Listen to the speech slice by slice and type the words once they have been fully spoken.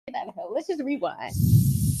Let's just rewind.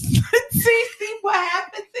 See what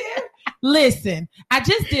happens here? Listen, I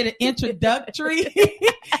just did an introductory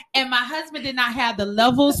and my husband did not have the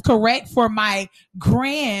levels correct for my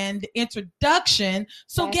grand introduction.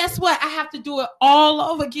 So guess what? I have to do it all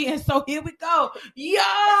over again. So here we go. Yo,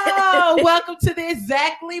 welcome to the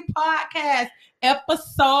Exactly Podcast,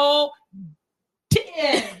 episode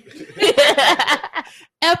 10.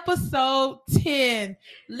 Episode 10.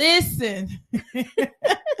 Listen.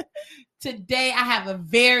 Today I have a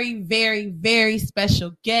very, very, very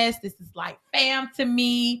special guest. This is like fam to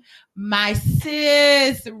me. My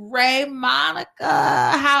sis, Ray Monica.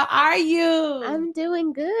 How are you? I'm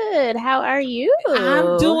doing good. How are you?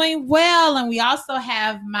 I'm doing well. And we also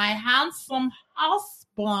have my handsome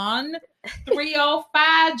husband,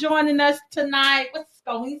 305, joining us tonight. What's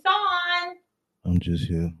going on? I'm just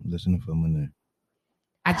here listening for my name.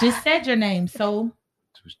 I just said your name, so.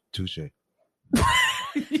 Touche.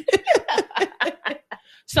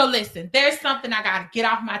 So listen, there's something I gotta get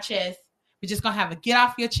off my chest. We're just gonna have a get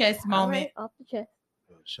off your chest moment. Right, off the chest.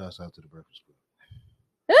 Shouts out to the Breakfast Club.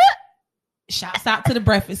 Shouts out to the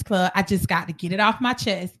Breakfast Club. I just got to get it off my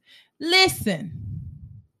chest. Listen,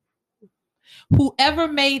 whoever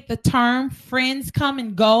made the term friends come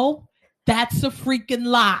and go, that's a freaking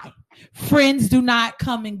lie. Friends do not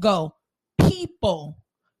come and go. People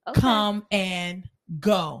come and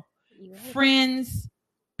go. Friends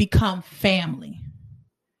become family.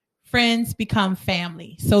 Friends become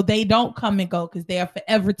family. So they don't come and go because they are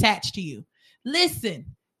forever attached to you.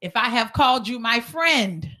 Listen, if I have called you my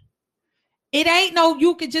friend, it ain't no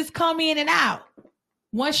you could just come in and out.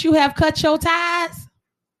 Once you have cut your ties,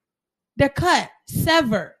 they're cut,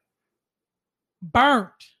 severed, burnt,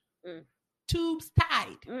 tubes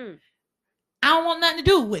tied. I don't want nothing to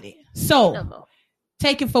do with it. So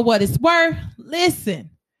take it for what it's worth.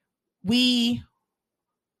 Listen, we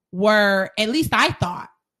were, at least I thought,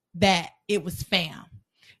 that it was fam,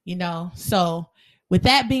 you know. So with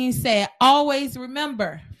that being said, always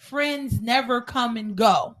remember, friends never come and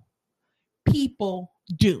go. People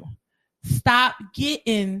do. Stop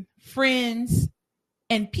getting friends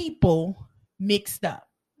and people mixed up.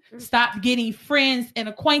 Stop getting friends and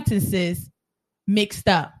acquaintances mixed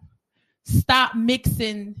up. Stop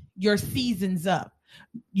mixing your seasons up.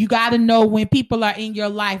 You got to know when people are in your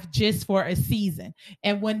life just for a season.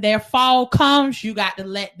 And when their fall comes, you got to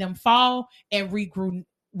let them fall and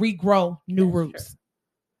regrow new roots.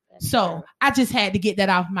 So I just had to get that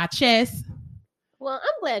off my chest. Well,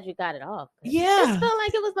 I'm glad you got it off. Yeah. It felt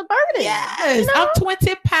like it was a burden. Yes. You know? I'm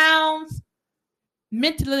 20 pounds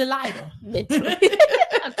mentally lighter.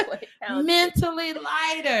 Mentally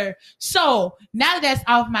lighter. So now that's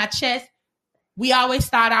off my chest, we always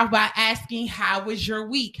start off by asking, how was your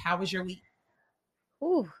week? How was your week?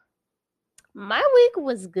 Ooh, my week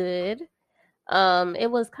was good. It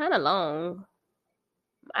was kind of long.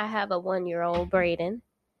 I have a 1-year-old, Braden,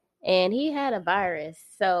 and he had a virus.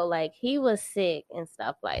 So, like, he was sick and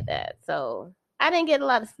stuff like that. So, I didn't get a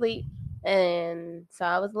lot of sleep. And so,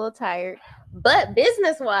 I was a little tired. But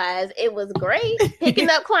business-wise, it was great picking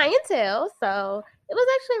up clientele. So, it was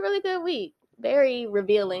actually a really good week. Very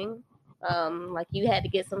revealing. Like you had to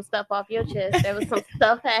get some stuff off your chest. There was some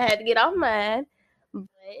stuff I had to get off mine. But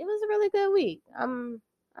it was a really good week. I'm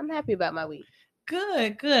happy about my week.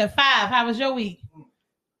 Good. 5. How was your week?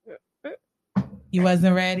 You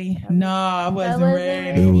wasn't ready? No, I wasn't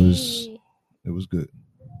ready. It was good.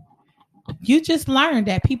 You just learned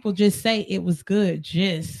that people just say it was good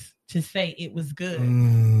just to say it was good. I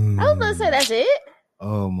was gonna say that's it.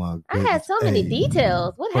 Oh my god. I had so many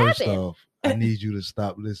details. What happened? Off, I need you to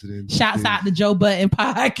stop listening. Shouts out to Joe Budden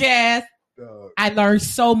podcast. I learned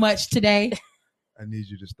so much today. I need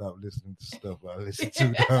you to stop listening to stuff I listen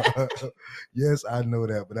to. Yes, I know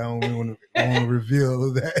that, but I don't really want to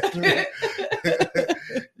reveal that.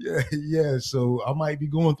 Yeah. So I might be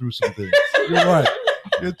going through some things. You're right.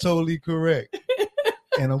 You're totally correct.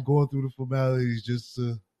 And I'm going through the formalities just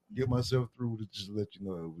to get myself through to just let you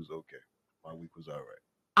know it was okay. My week was all right.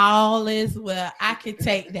 All is well. I can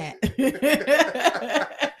take that.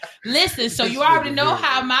 Listen, so you already know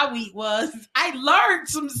how my week was. I learned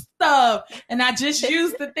some stuff, and I just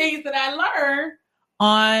used the things that I learned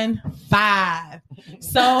on 5.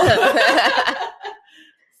 So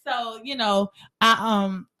you know,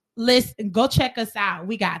 listen, go check us out.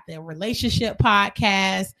 We got the relationship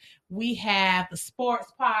podcast. We have the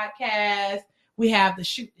sports podcast. We have the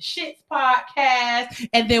Shoot the Shits podcast.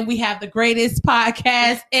 And then we have the greatest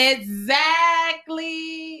podcast.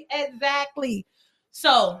 Exactly.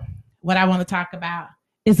 So what I want to talk about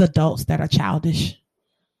is adults that are childish.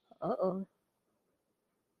 Uh-oh.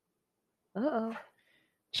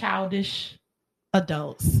 childish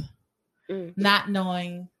adults not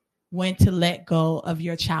knowing when to let go of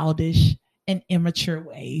your childish and immature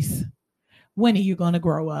ways. When are you going to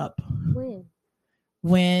grow up?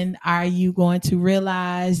 When are you going to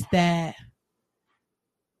realize that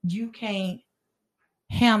you can't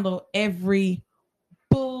handle every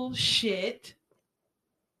bullshit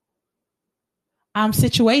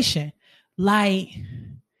situation? Like,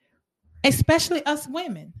 especially us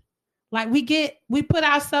women. Like, we put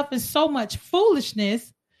ourselves in so much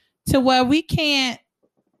foolishness to where we can't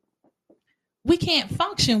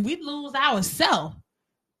function. We lose ourselves.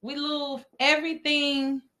 We lose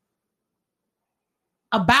everything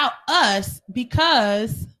about us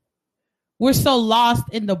because we're so lost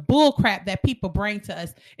in the bull crap that people bring to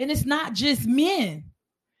us. And it's not just men.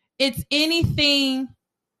 It's anything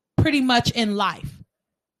pretty much in life.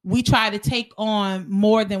 We try to take on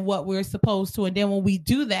more than what we're supposed to. And then when we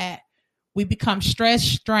do that, we become stressed,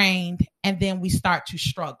 strained, and then we start to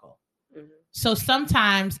struggle. Mm-hmm. So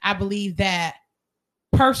sometimes I believe that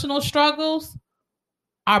personal struggles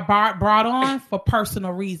are brought on for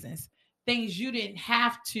personal reasons. Things you didn't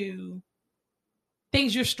have to,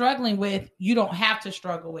 things you're struggling with, you don't have to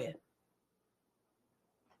struggle with.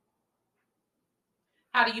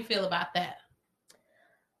 How do you feel about that?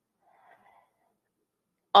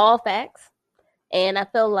 All facts. And I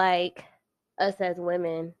feel like us as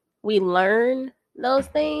women, we learn those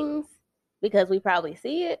things because we probably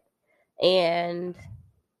see it. And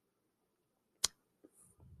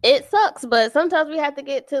it sucks, but sometimes we have to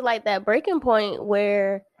get to like that breaking point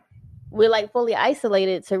where we're like fully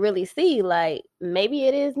isolated to really see like maybe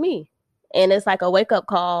it is me. And it's like a wake up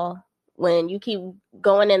call when you keep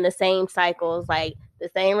going in the same cycles, like the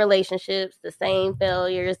same relationships, the same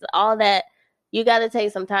failures, all that. You got to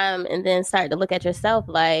take some time and then start to look at yourself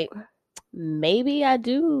like maybe I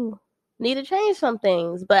do need to change some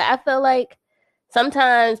things. But I feel like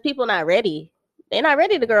sometimes people not ready. They're not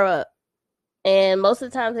ready to grow up. And most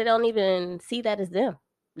of the times they don't even see that as them.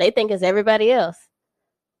 They think it's everybody else.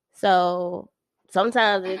 So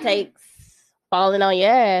sometimes it takes falling on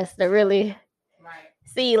your ass to really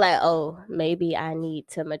see like, oh, maybe I need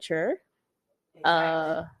to mature.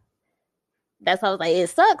 Exactly. That's why I was like, it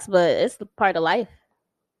sucks, but it's the part of life.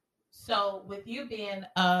 So with you being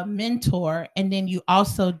a mentor and then you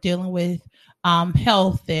also dealing with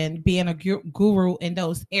health and being a guru in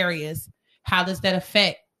those areas, how does that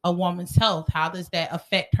affect a woman's health? How does that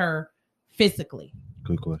affect her physically?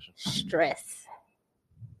 Good question. Stress.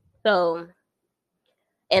 So,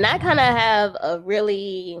 and I kind of have a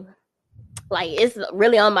really, like, it's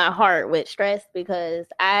really on my heart with stress because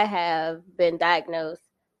I have been diagnosed.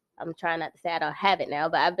 I'm trying not to say I don't have it now,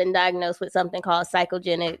 but I've been diagnosed with something called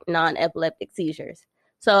psychogenic non-epileptic seizures.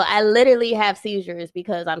 So I literally have seizures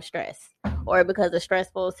because I'm stressed or because a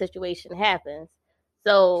stressful situation happens.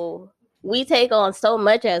 So we take on so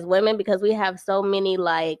much as women because we have so many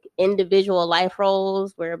like individual life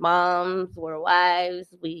roles. We're moms, we're wives,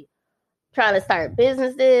 we trying to start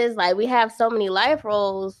businesses. Like we have so many life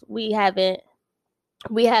roles. We haven't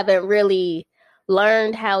really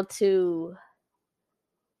learned how to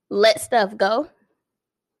let stuff go.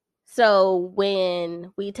 So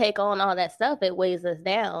when we take on all that stuff, it weighs us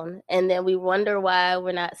down. And then we wonder why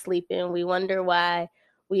we're not sleeping. We wonder why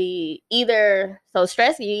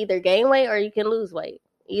stress, you either gain weight or you can lose weight.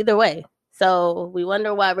 Either way. So we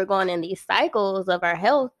wonder why we're going in these cycles of our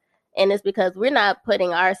health. And it's because we're not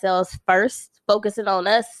putting ourselves first, focusing on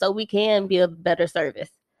us so we can be a better service.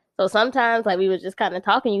 So sometimes, like we were just kind of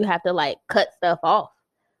talking, you have to like cut stuff off.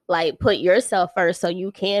 Like put yourself first so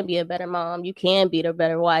you can be a better mom. You can be a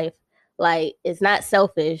better wife. Like it's not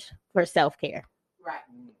selfish for self-care. Right.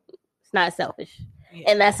 It's not selfish.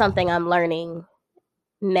 Yeah. And that's something I'm learning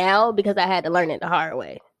now because I had to learn it the hard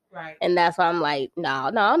way. Right. And that's why I'm like, no,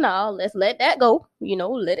 let's let that go.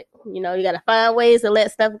 Let it, you got to find ways to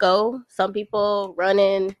let stuff go. Some people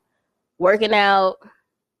running, working out.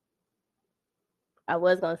 I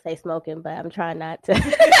was going to say smoking, but I'm trying not to.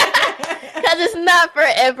 Because it's not for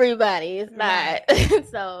everybody. It's not. Right.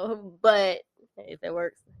 So, but if it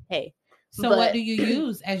works, hey. So what do you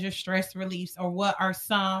use as your stress relief, or what are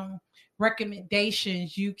some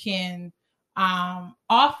recommendations you can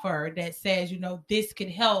offer that says, this could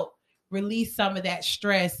help release some of that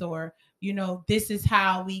stress, or, this is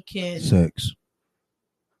how we can. Sex.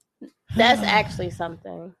 That's actually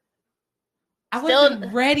something. I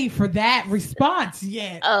wasn't ready for that response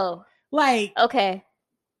yet. Oh. Like. Okay.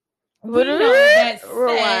 We know that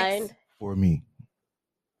rewind. Sex, for me.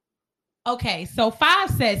 Okay, so 5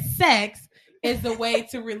 says sex is a way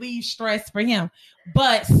to relieve stress for him,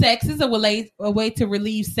 but sex is a way to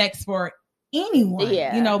relieve sex for anyone,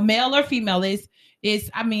 Yeah. you know, male or female.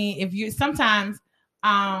 Is I mean, if you sometimes,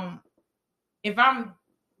 if I'm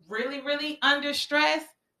really, really under stress,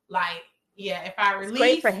 like, yeah, if I release, it's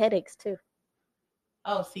great for headaches too.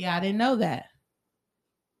 Oh, see, I didn't know that.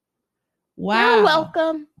 Wow. You're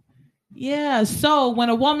welcome. Yeah. So when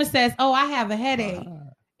a woman says, "Oh, I have a headache,"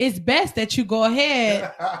 it's best that you go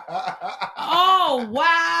ahead. Oh,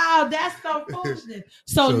 wow. That's some foolishness.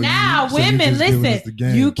 So now, women, listen,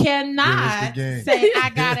 you cannot say,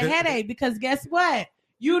 "I got a headache," because guess what?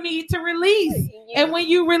 You need to release. And when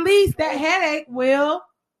you release, that headache will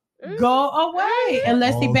go away.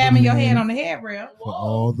 Unless he bamming your head on the head rail. For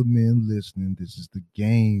all the men listening, this is the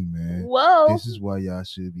game, man. Whoa. This is why y'all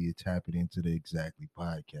should be tapping into the Exactly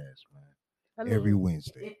podcast, man. I mean, every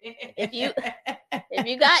Wednesday. If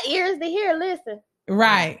you got ears to hear, listen.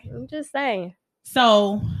 Right. I'm just saying.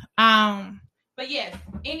 So, but yes,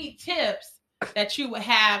 any tips that you would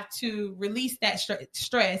have to release that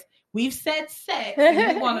stress? We've said sex,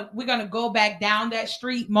 and we're gonna go back down that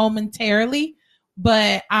street momentarily.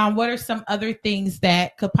 But what are some other things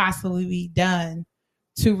that could possibly be done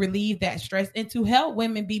to relieve that stress and to help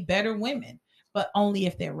women be better women, but only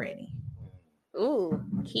if they're ready? Ooh,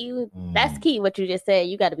 key. That's key. What you just said.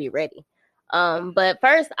 You got to be ready. But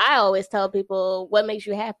first, I always tell people what makes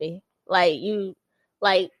you happy.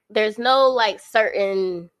 There's no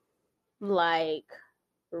certain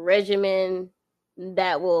regimen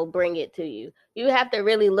that will bring it to you. You have to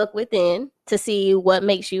really look within to see what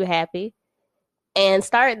makes you happy and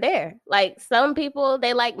start there. Like some people,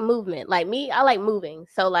 they like movement. Like me, I like moving.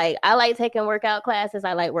 So I like taking workout classes.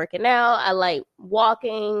 I like working out. I like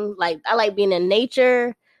walking. I like being in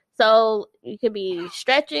nature. So you could be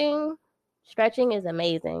stretching. Stretching is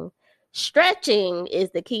amazing. Stretching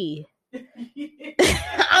is the key.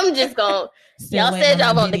 I'm just going to, y'all said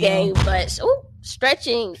y'all want the game, but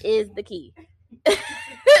stretching is the key.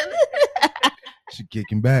 She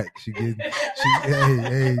kicking back.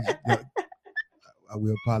 Hey,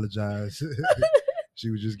 we apologize. She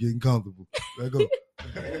was just getting comfortable. Let go.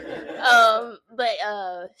 But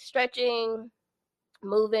stretching,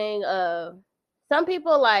 moving. Some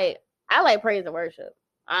people I like praise and worship.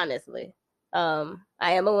 Honestly, I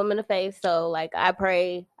am a woman of faith, so I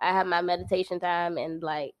pray. I have my meditation time, and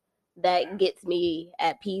that gets me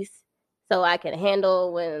at peace, so I can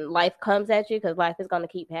handle when life comes at you, because life is gonna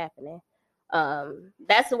keep happening.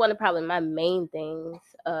 That's one of probably my main things.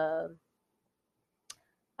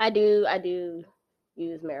 I do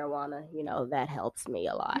use marijuana. You know, that helps me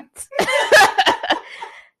a lot.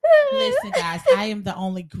 Listen, guys, I am the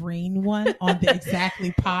only green one on the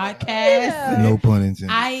Exactly podcast. No pun intended.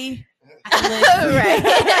 I listen.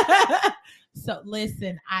 Right. So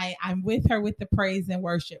listen, I'm with her with the praise and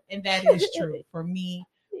worship, and that is true for me.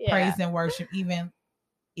 Yeah. Praise and worship, even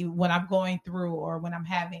when I'm going through or when I'm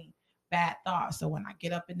having bad thoughts. So when I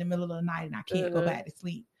get up in the middle of the night and I can't go back to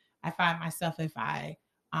sleep, I find myself, if I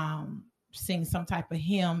sing some type of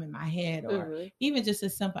hymn in my head, or even just a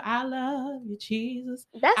simple "I love you, Jesus."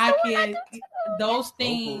 Those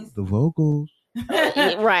things. The vocals.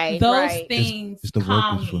 Right. Those things. It's the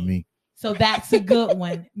vocals for me. So that's a good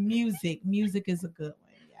one. Music is a good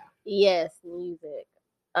one. Yeah. Yes, music.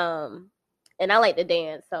 And I like to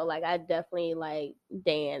dance, so I definitely like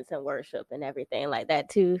dance and worship and everything like that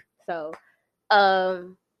too. So,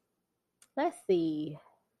 let's see.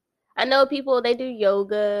 I know people, they do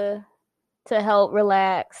yoga to help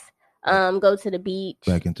relax. Go to the beach.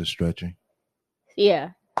 Back into stretching.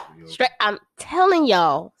 Yeah. I'm telling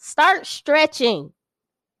y'all, start stretching.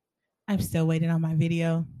 I'm still waiting on my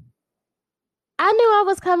video. I knew I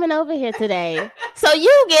was coming over here today. So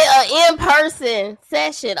you get an in-person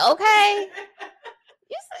session, okay?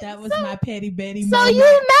 That was my petty Betty So moment.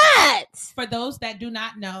 you not. For those that do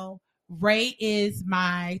not know, Ray is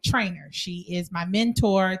my trainer. She is my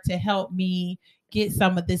mentor to help me get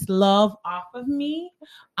some of this love off of me.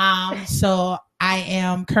 So I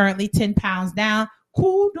am currently 10 pounds down.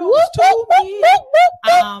 Kudos to me.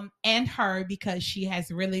 And her, because she has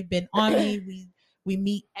really been on me. We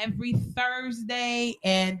meet every Thursday,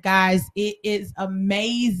 and guys, it is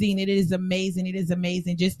amazing. It is amazing. It is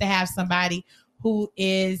amazing just to have somebody who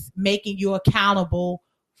is making you accountable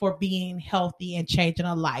for being healthy and changing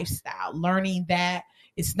a lifestyle. Learning that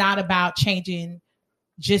it's not about changing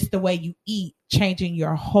just the way you eat, changing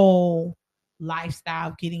your whole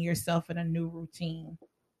lifestyle, getting yourself in a new routine.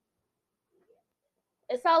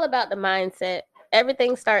 It's all about the mindset.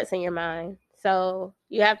 Everything starts in your mind. So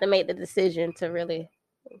you have to make the decision to really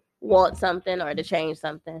want something or to change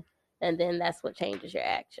something. And then that's what changes your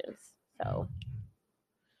actions.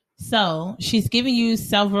 So she's giving you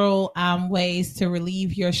several ways to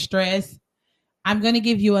relieve your stress. I'm going to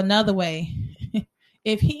give you another way.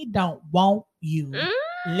 If he don't want you,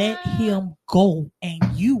 let him go and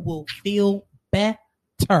you will feel better.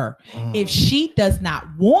 If she does not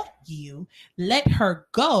want you, let her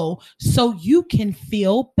go so you can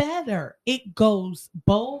feel better. It goes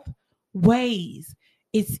both ways.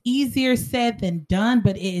 It's easier said than done,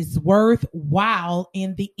 but it is worthwhile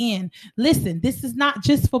in the end. Listen, this is not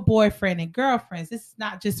just for boyfriend and girlfriends. This is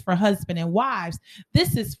not just for husband and wives.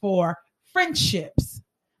 This is for friendships.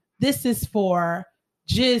 This is for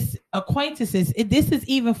just acquaintances. This is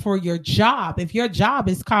even for your job. If your job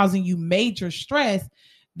is causing you major stress,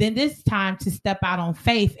 then it's time to step out on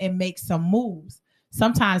faith and make some moves.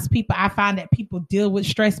 Sometimes I find that people deal with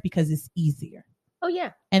stress because it's easier. Oh,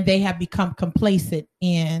 yeah. And they have become complacent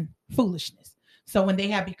in foolishness. So when they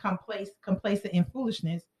have become complacent in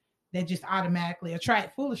foolishness, they just automatically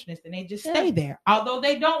attract foolishness and they just stay there. Although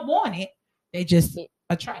they don't want it, they just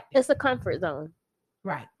attract it. It's a comfort zone.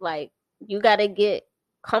 Right. Like, you got to get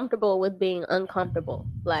comfortable with being uncomfortable.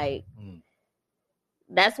 Like,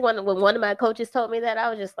 that's when one of my coaches told me that,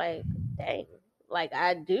 I was just like, dang. Like,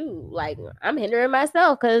 I do. Like, I'm hindering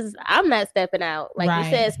myself because I'm not stepping out. Like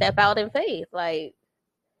you said, step out in faith. Like,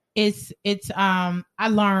 it's I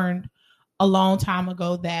learned a long time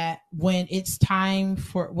ago that when it's time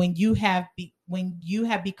for when you have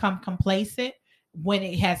become complacent, when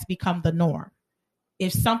it has become the norm.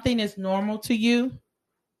 If something is normal to you,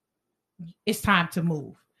 it's time to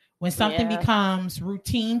move. When something becomes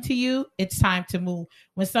routine to you, it's time to move.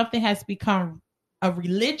 When something has become a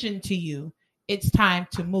religion to you, it's time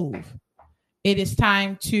to move. It is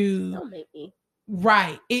time to don't make me.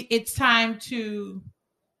 Right. It's time to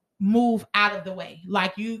move out of the way.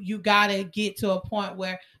 Like you gotta get to a point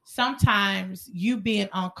where sometimes you being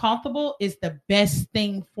uncomfortable is the best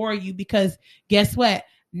thing for you, because guess what?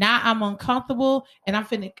 Now I'm uncomfortable and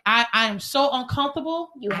I am so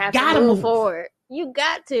uncomfortable. You have to move forward. You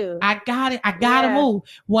got to. I gotta move.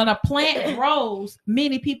 When a plant grows,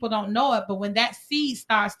 many people don't know it, but when that seed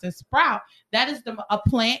starts to sprout, a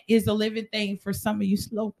plant is a living thing. For some of you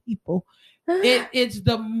slow people, it's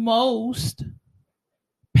the most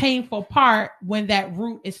painful part when that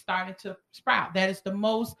root is starting to sprout. That is the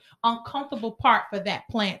most uncomfortable part for that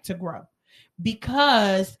plant to grow,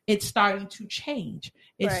 because it's starting to change.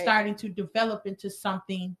 It's starting to develop into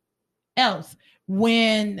something else.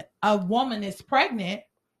 When a woman is pregnant,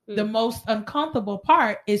 the most uncomfortable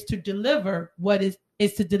part is to deliver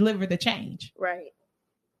to deliver the change. Right.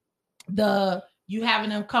 You have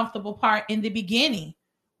an uncomfortable part in the beginning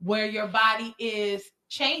where your body is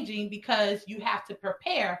changing because you have to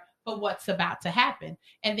prepare for what's about to happen.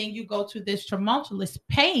 And then you go to this tumultuous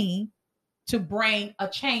pain to bring a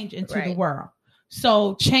change into the world.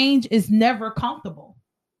 So change is never comfortable.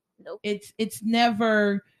 Nope. It's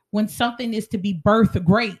never, when something is to be birthed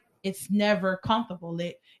great, it's never comfortable.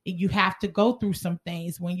 You have to go through some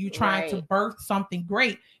things. When you're trying to birth something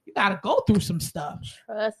great, you got to go through some stuff.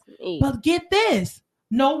 Trust me. But get this,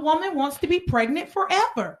 no woman wants to be pregnant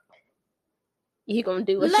forever. You're going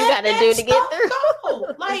to do what you got to do to get through.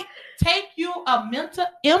 Go. Like, take you a mental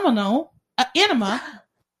enema,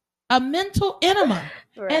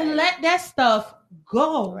 and let that stuff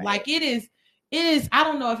go. Right. Like it is, I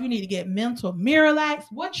don't know if you need to get mental Miralax,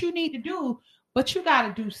 what you need to do, but you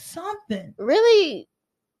got to do something. Really,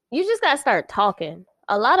 you just got to start talking.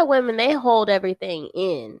 A lot of women, they hold everything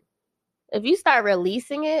in. If you start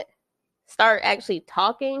releasing it, start actually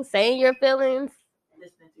talking, saying your feelings,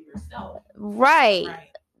 listening to yourself. Right.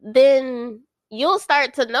 Then you'll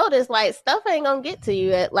start to notice like stuff ain't gonna get to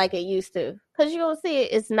you like it used to, because you'll see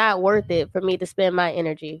it's not worth it for me to spend my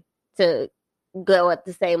energy to go at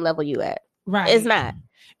the same level you at. Right. It's not.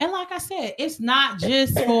 And like I said, it's not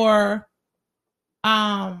just for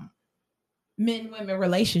men-women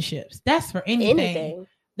relationships. That's for anything.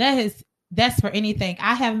 That's for anything.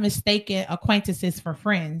 I have mistaken acquaintances for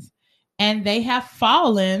friends, and they have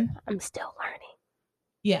fallen. I'm still learning.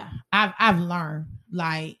 Yeah, I've learned.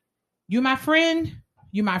 Like, you're my friend,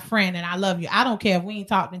 and I love you. I don't care if we ain't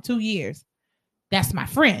talked in 2 years. That's my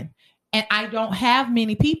friend. And I don't have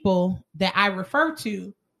many people that I refer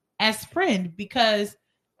to as friend, because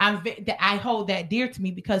I hold that dear to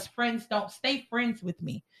me, because friends don't stay friends with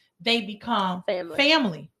me. They become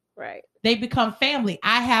family. Right. They become family.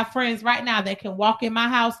 I have friends right now that can walk in my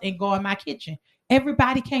house and go in my kitchen.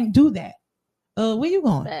 Everybody can't do that. Where you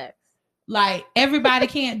going? Facts. Like, everybody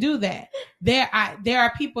can't do that. There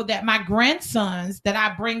are people that my grandsons, that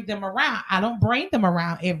I bring them around. I don't bring them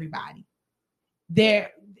around everybody. They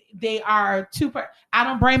are I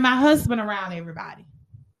don't bring my husband around everybody.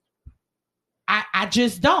 I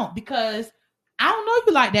just don't, because I don't know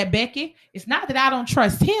you like that, Becky. It's not that I don't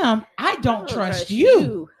trust him. I don't trust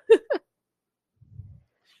you.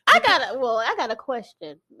 I got a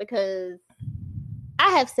question because I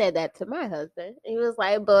have said that to my husband. He was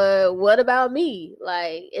like, but what about me?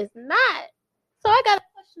 Like, it's not. So I got a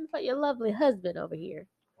question for your lovely husband over here.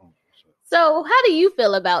 So how do you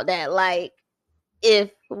feel about that? Like, if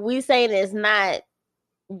we saying it's not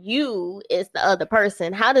you, it's the other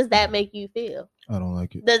person, how does that make you feel? I don't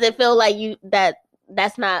like it. Does it feel like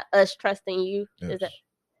that's not us trusting you? Yes. Is that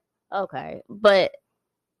okay? But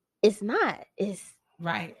it's not. It's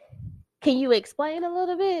right. Can you explain a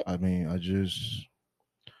little bit? I mean,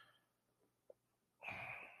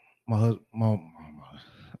 my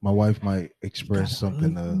wife might express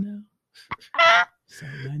something. I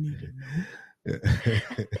need to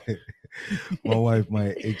know. My wife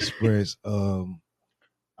might express.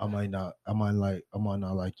 I might not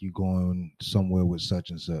like you going somewhere with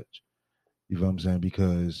such and such. You know what I'm saying?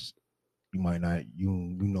 Because you might not. You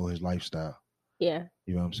know his lifestyle. Yeah.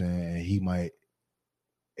 You know what I'm saying? And he might.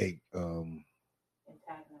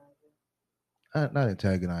 Not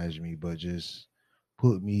antagonize me, but just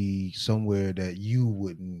put me somewhere that you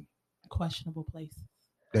wouldn't. Questionable places.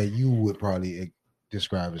 That you would probably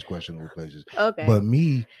describe as questionable places. Okay. But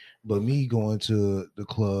me going to the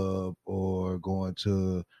club or going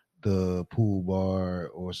to the pool bar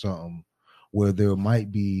or something where there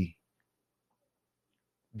might be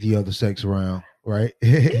the other sex around, right?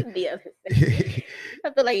 The other sex. I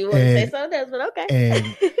feel like you want to say something else, but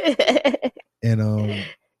okay.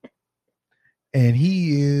 And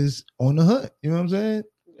he is on the hunt. You know what I'm saying?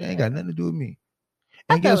 It ain't got nothing to do with me.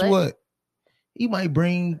 And guess what? He might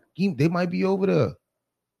they might be over there.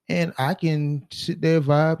 And I can sit there,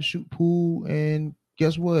 vibe, shoot pool, and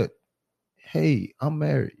guess what? Hey, I'm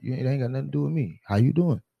married. It ain't got nothing to do with me. How you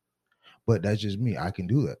doing? But that's just me. I can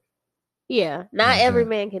do that. Yeah, not every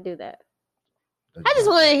man can do that. I just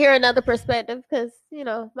want to hear another perspective because,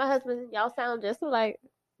 my husband, y'all sound just alike.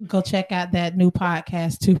 Go check out that new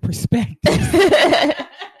podcast, Two Perspectives.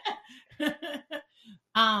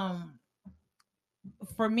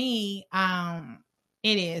 For me,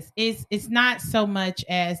 it is. It's not so much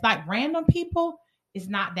as like random people. It's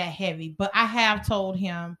not that heavy, but I have told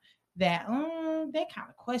him that they're kind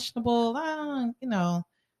of questionable.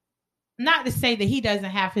 Not to say that he doesn't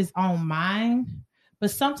have his own mind,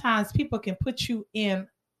 but sometimes people can put you in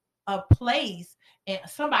a place and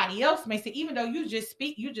somebody else may say, even though you just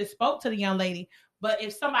spoke to the young lady, but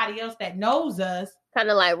if somebody else that knows us,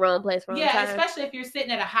 kind of like wrong place, wrong time. Especially if you're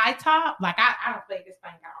sitting at a high top. Like I don't think this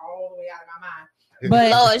thing got all the way out of my mind.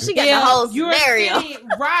 But Lord, she got the whole scenario.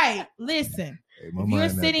 Right. Listen, if you're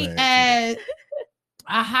sitting at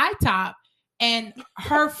a high top and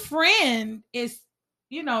her friend is,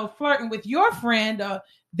 flirting with your friend,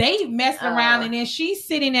 they messing around and then she's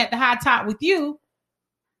sitting at the high top with you,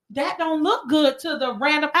 that don't look good to the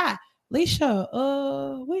random eye. Leisha,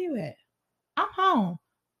 where you at? I'm home.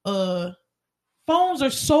 Phones are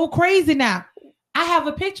so crazy now. I have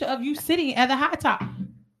a picture of you sitting at the high top.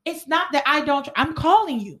 It's not that I'm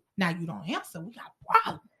calling you. Now you don't answer. We got a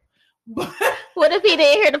problem. What if he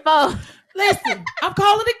didn't hear the phone? Listen, I'm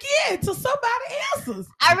calling again till somebody answers.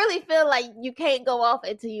 I really feel like you can't go off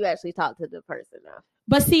until you actually talk to the person now.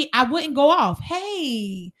 But see, I wouldn't go off.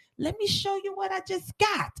 Hey, let me show you what I just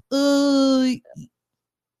got.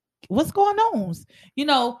 What's going on?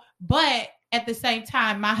 But at the same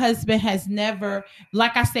time, my husband has never,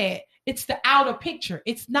 like I said, it's the outer picture.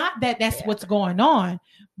 It's not that that's what's going on.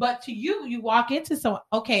 But to you walk into someone,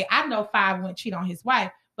 okay, I know 5 wouldn't cheat on his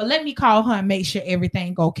wife, but let me call her and make sure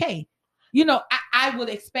everything okay. I would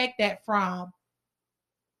expect that from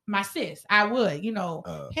my sis. I would,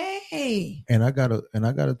 hey. And I got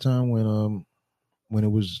a time when it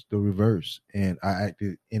was the reverse, and I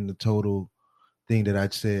acted in the total thing that I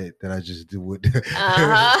said that I just did with, and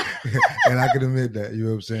I can admit that. You know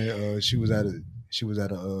what I'm saying? She was at an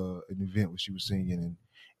event where she was singing, and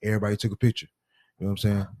everybody took a picture. You know what I'm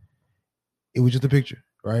saying? It was just a picture,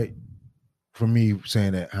 right? For me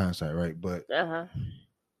saying that hindsight, right? But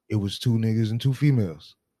it was 2 niggas and 2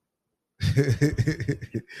 females.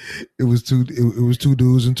 It was two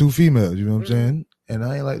dudes and 2 females. You know what I'm saying? And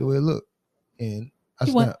I ain't like the way it looked, and I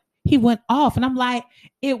snapped. He went off, and I'm like,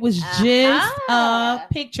 it was just a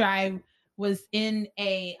picture. I was in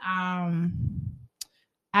a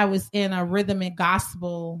rhythm and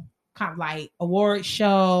gospel kind of like award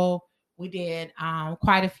show. We did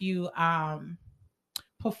quite a few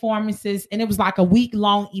performances, and it was like a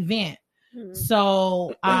week-long event. Mm-hmm.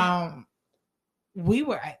 So we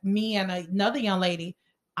were, me and another young lady,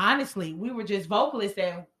 honestly, we were just vocalists,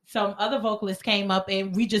 and some other vocalists came up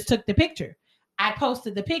and we just took the picture. I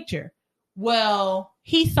posted the picture. Well,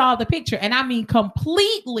 he saw the picture, and I mean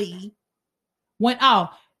completely went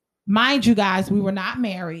off. Mind you guys, we were not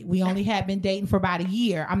married. We only had been dating for about a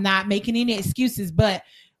year. I'm not making any excuses, but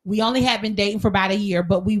we only had been dating for about a year,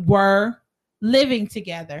 but we were living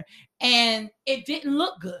together, and it didn't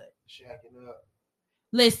look good. Shacking up.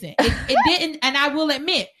 Listen, it didn't, and I will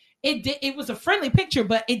admit, it was a friendly picture,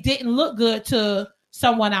 but it didn't look good to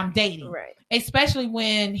someone I'm dating. Right. Especially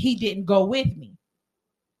when he didn't go with me.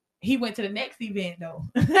 He went to the next event though.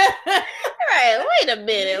 Right. Wait a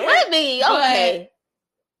minute. Let me. Okay.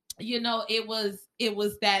 But, you know, it was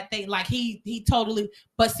that thing. Like he totally.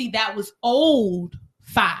 But see, that was old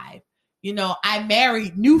 5. You know, I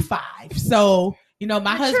married new 5. So you know,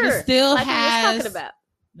 my husband still like has. What you talking about?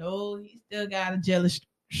 No, he still got a jealous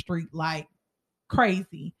streak like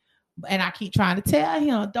crazy. And I keep trying to tell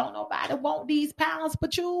him, don't nobody want these pounds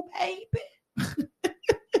but you, baby.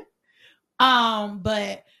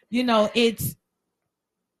 But you know, it's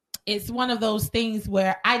one of those things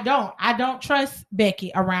where I don't trust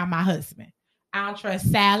Becky around my husband. I don't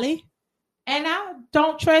trust Sally, and I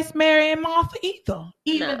don't trust Mary and Martha either.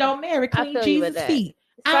 Even though Mary cleaned Jesus' feet,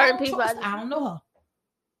 certain people I don't know her.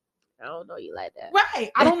 I don't know you like that, right?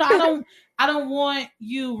 I don't know. I don't want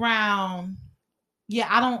you around. Yeah,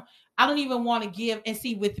 I don't even want to give. And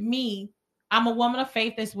see, with me, I'm a woman of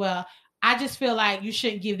faith as well. I just feel like you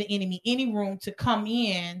shouldn't give the enemy any room to come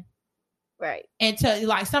in. Right. And to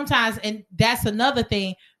like sometimes, and that's another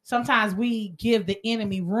thing. Sometimes we give the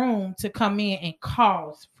enemy room to come in and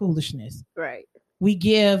cause foolishness. Right. We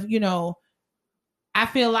give, you know, I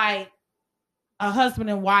feel like a husband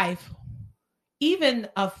and wife, even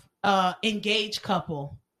a engaged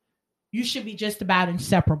couple, you should be just about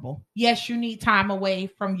inseparable. Yes, you need time away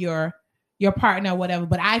from your partner or whatever.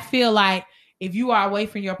 But I feel like if you are away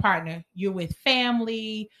from your partner, you're with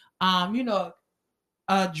family, you know,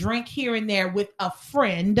 a drink here and there with a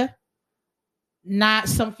friend, not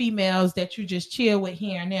some females that you just chill with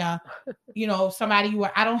here and there. You know, somebody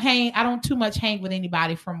I don't too much hang with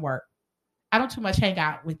anybody from work. I don't too much hang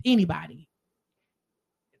out with anybody.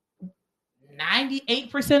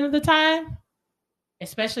 98% of the time,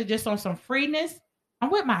 especially just on some freeness,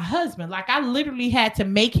 I'm with my husband. Like I literally had to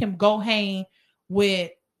make him go hang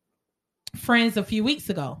with friends a few weeks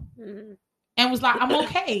ago. Mm-hmm. And was like, I'm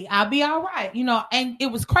okay. I'll be all right. You know, and it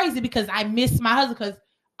was crazy because I miss my husband because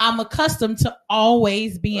I'm accustomed to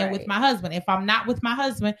always being with my husband. If I'm not with my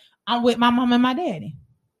husband, I'm with my mom and my daddy.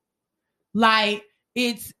 Like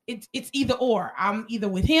it's either or. I'm either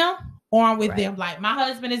with him or I'm with them. Like my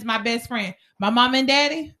husband is my best friend. My mom and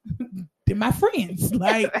daddy, they're my friends.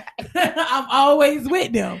 Like I'm always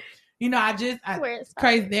with them. You know, it's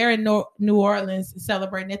crazy. They're in New Orleans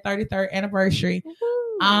celebrating their 33rd anniversary.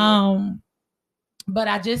 Woo-hoo. But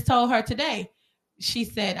I just told her today. She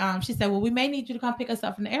said, well, we may need you to come pick us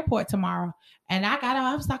up from the airport tomorrow. And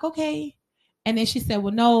I was like, okay. And then she said,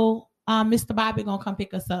 well, no, Mr. Bobby gonna come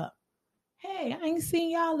pick us up. Hey, I ain't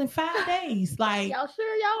seen y'all in 5 days. Like, y'all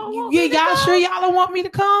sure y'all don't want me to come? Sure y'all don't want me to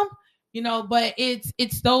come? You know, but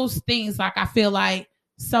it's those things. Like I feel like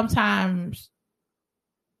sometimes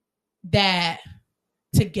that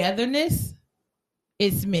togetherness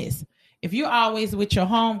is missed. If you're always with your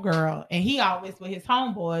homegirl and he always with his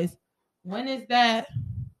homeboys, when is that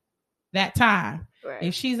time? Right.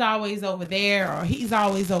 If she's always over there or he's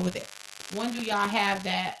always over there, when do y'all have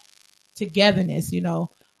that togetherness? You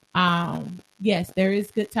know, yes, there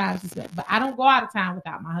is good times, but I don't go out of town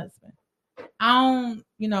without my husband. I don't,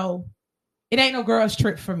 you know, it ain't no girl's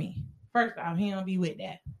trip for me. First off, he don't be with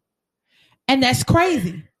that. And that's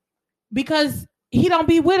crazy because he don't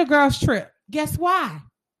be with a girl's trip. Guess why?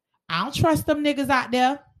 I don't trust them niggas out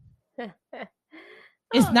there.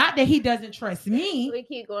 It's not that he doesn't trust me. We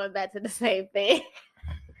keep going back to the same thing.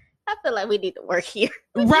 I feel like we need to work here.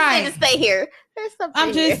 We right. Just need to stay here. There's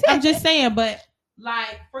something I'm just saying, but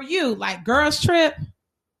like for you, like girls trip,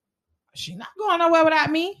 she's not going nowhere without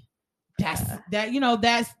me. That's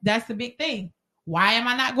the big thing. Why am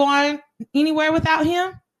I not going anywhere without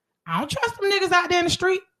him? I don't trust them niggas out there in the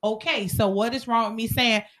street. Okay, so what is wrong with me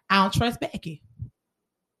saying I don't trust Becky?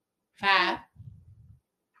 5.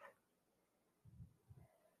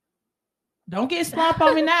 Don't get slumped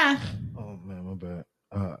on me now. Oh man, my bad.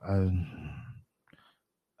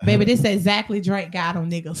 Baby, this exactly Drake got on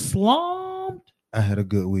niggas slumped. I had a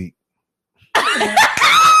good week. I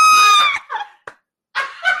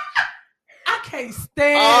can't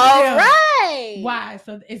stand All him. Right. Why?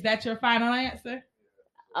 So is that your final answer?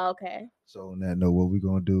 Okay. So on that note, what we're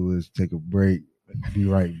gonna do is take a break. Be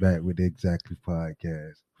right back with the Exactly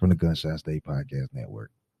Podcast from the Gunshot State Podcast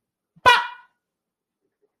Network.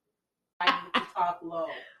 Buffalo.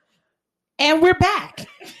 And we're back.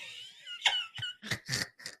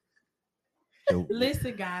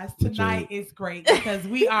 Listen, guys, tonight is great because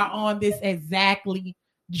we are on this exactly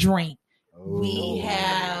drink. We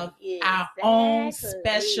have our own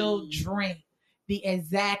special drink, the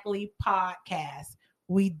Exactly Podcast.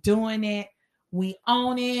 We doing it. We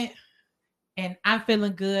own it. And I'm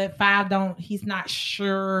feeling good. He's not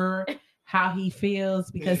sure how he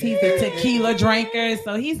feels because he's a tequila drinker.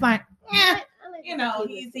 So he's like,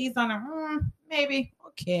 he's on a maybe.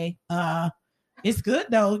 Okay. It's good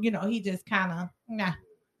though. He just kind of,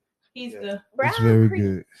 he's the brown. It's very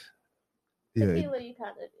good. Yeah. Tequila, you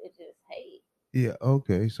kind of just hate. Yeah.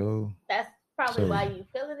 Okay. So that's probably why you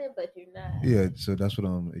feeling it, but you're not. Yeah. So that's what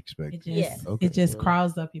I'm expecting. It just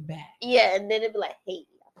crawls up your back. Yeah, and then it'd be like hate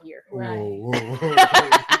up here. Right. Whoa.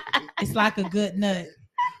 It's like a good nut.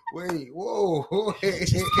 Wait, whoa. It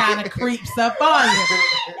just kind of creeps up on you.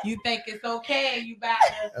 You think it's okay. You about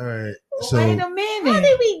to. All right. So, wait a minute. How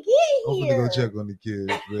did we get here? I'm gonna go check on the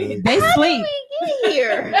kids. Really. They sleep. How did we get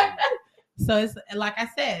here? So it's like I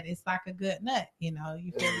said, it's like a good nut. You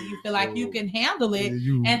feel like you can handle it,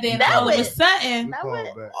 and then all of a sudden, that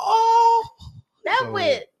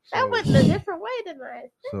went a different way than I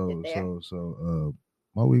expected. So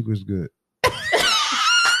my week was good.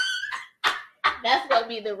 That's gonna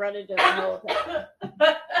be the running of the whole time.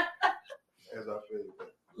 As I feel.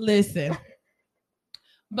 Listen,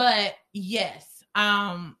 but yes,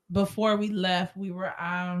 before we left, we were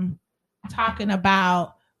talking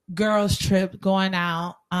about girls trip, going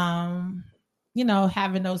out,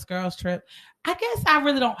 having those girls trip. I guess I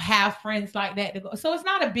really don't have friends like that to go, so it's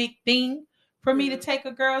not a big thing for me to take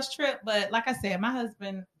a girls trip. But like I said, my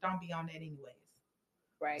husband don't be on that anyways.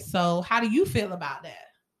 Right. So how do you feel about that?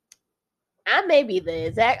 I may be the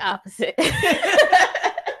exact opposite.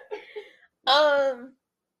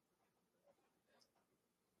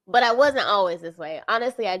 But I wasn't always this way.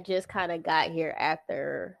 Honestly, I just kind of got here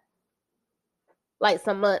after like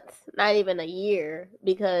some months, not even a year,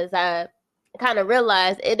 because I kind of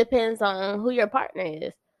realized it depends on who your partner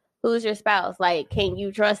is. Who's your spouse? Like, can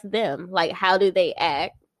you trust them? Like, how do they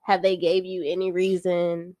act? Have they gave you any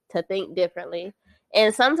reason to think differently?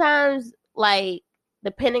 And sometimes, like,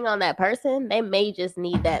 depending on that person, they may just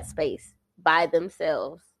need that space by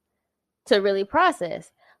themselves to really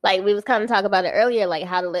process. Like we was kind of talking about it earlier, like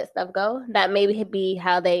how to let stuff go. That may be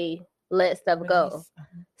how they let stuff go.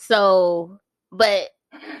 So, but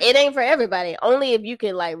it ain't for everybody. Only if you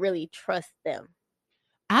can like really trust them.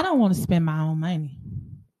 I don't want to spend my own money.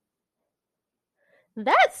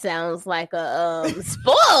 That sounds like a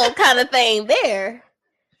spoiled kind of thing there.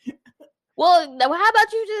 Well, how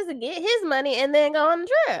about you just get his money and then go on the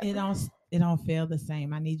trip? It don't feel the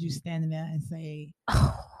same. I need you standing there and say,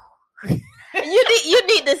 you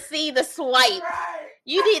need to see the swipe. Right.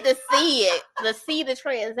 You need to see it, to see the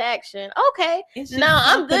transaction. Okay, no,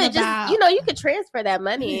 I'm good. Just you can transfer that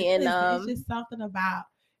money, and it's just something about.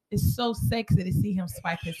 It's so sexy to see him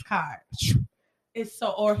swipe his card. It's so,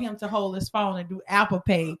 or him to hold his phone and do Apple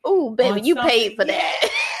Pay. Ooh, baby, you paid for that.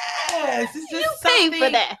 Yes, it's just something for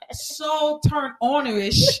that. So turn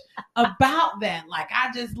on-ish about that. Like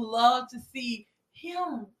I just love to see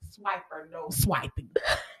him swipe or no swiping.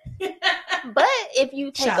 But if you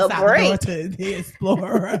take Shouts a break, to the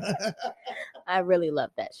Explorer. I really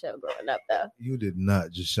loved that show growing up, though. You did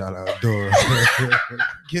not just shout out Dora.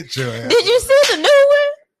 Get your ass. Did you see the new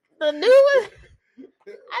one? The new one?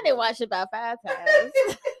 I didn't watch it about 5 times.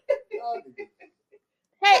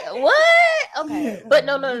 Hey, what? Okay, but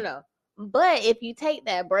no. But if you take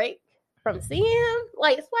that break from seeing him,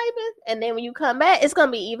 like swiping, and then when you come back, it's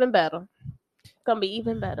gonna be even better. It's gonna be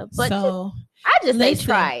even better. But so I just say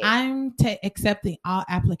try it. I'm accepting all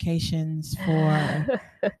applications for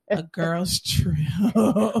a girls trip.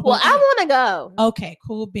 Well, I want to go. Okay,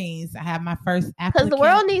 cool beans. I have my first application because the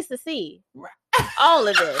world needs to see all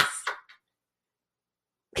of this.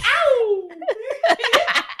 Ow!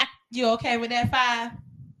 You okay with that 5?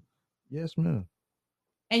 Yes, ma'am.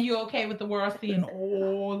 And you okay with the world seeing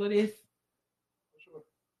all of this?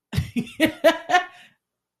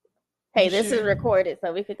 Hey, this is recorded,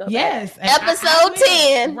 so we could go back. Episode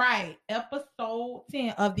 10. Right. Episode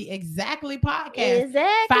 10 of the Exactly Podcast.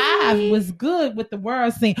 Exactly. 5 was good with the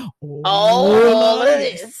world seeing all of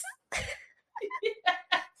this.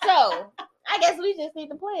 So, I guess we just need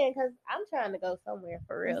to plan because I'm trying to go somewhere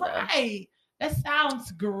for real. Right. Though. That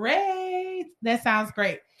sounds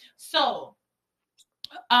great. So,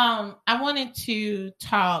 I wanted to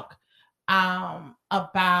talk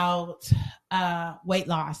about weight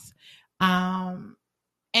loss and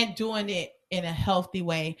doing it in a healthy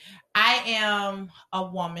way. I am a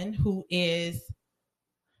woman who is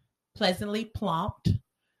pleasantly plumped,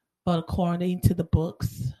 but according to the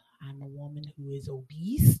books, I'm a woman who is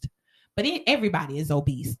obese. But everybody is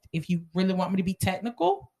obese. If you really want me to be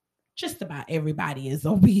technical, just about everybody is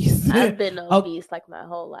obese. I've been obese like my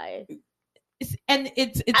whole life. It's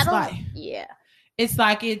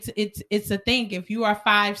like it's a thing. If you are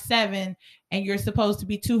 5'7" and you're supposed to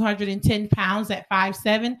be 210 pounds at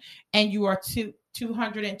 5'7", and you are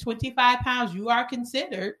 225 pounds, you are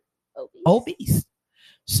considered obese.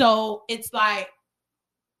 So it's like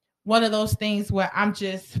one of those things where I'm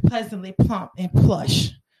just pleasantly plump and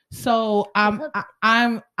plush. So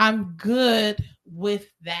I'm good with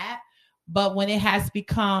that. But when it has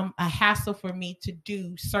become a hassle for me to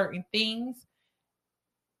do certain things,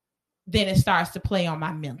 then it starts to play on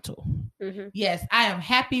my mental. Mm-hmm. Yes, I am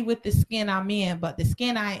happy with the skin I'm in, but the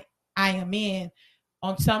skin I am in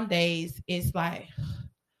on some days is like,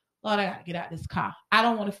 Lord, I gotta get out of this car. I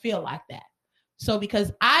don't want to feel like that. So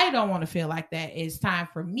because I don't want to feel like that, it's time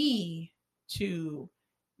for me to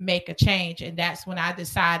make a change. And that's when I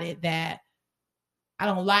decided that I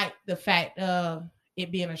don't like the fact of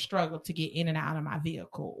it being a struggle to get in and out of my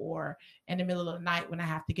vehicle, or in the middle of the night when I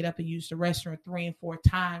have to get up and use the restroom 3 and 4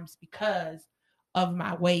 times because of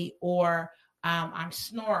my weight, or I'm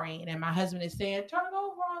snoring and my husband is saying, turn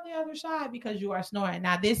over on the other side because you are snoring.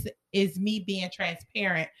 Now, this is me being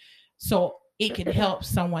transparent so it can help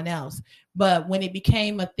someone else. But when it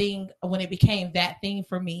became that thing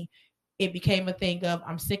for me, it became a thing of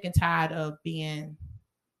I'm sick and tired of being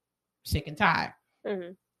sick and tired.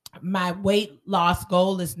 Mm-hmm. My weight loss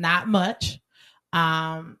goal is not much.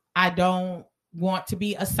 I don't want to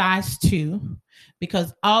be a size 2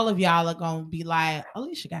 because all of y'all are going to be like,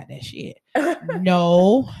 Alicia got that shit.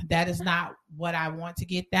 No, that is not what I want to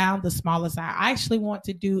get down. The smallest I actually want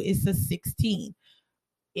to do is a 16.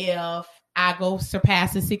 If I go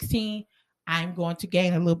surpass a 16, I'm going to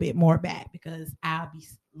gain a little bit more back because I'll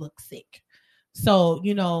look sick. So,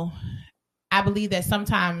 I believe that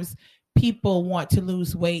sometimes people want to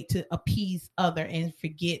lose weight to appease other and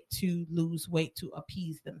forget to lose weight to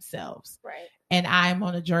appease themselves. Right. And I'm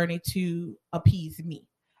on a journey to appease me.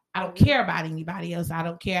 I don't care about anybody else. I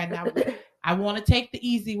don't care. Now, I want to take the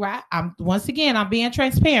easy route. I'm being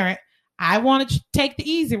transparent. I want to take the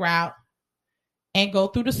easy route and go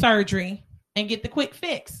through the surgery and get the quick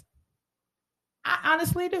fix. I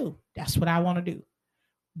honestly do. That's what I want to do.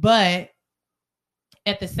 But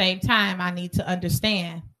at the same time, I need to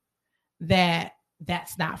understand that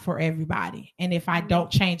that's not for everybody. And if I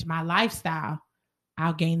don't change my lifestyle,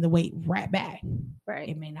 I'll gain the weight right back. Right.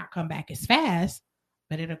 It may not come back as fast,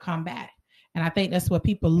 but it'll come back. And I think that's what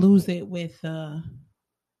people lose it with the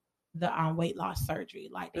weight loss surgery.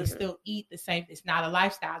 Like they still eat the same. It's not a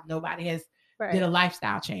lifestyle. Nobody has did a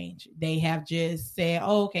lifestyle change. They have just said,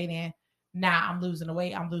 oh, okay, then now I'm losing the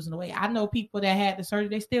weight. I know people that had the surgery,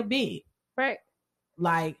 they still big. Right.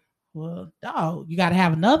 Like, well, dog, you got to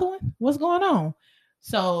have another one? What's going on?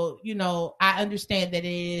 So, I understand that it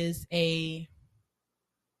is a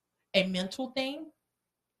mental thing.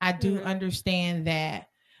 I do understand that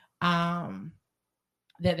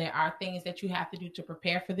that there are things that you have to do to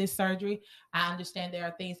prepare for this surgery. I understand there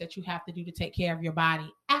are things that you have to do to take care of your body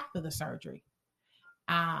after the surgery.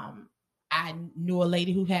 I knew a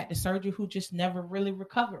lady who had the surgery who just never really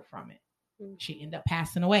recovered from it. She ended up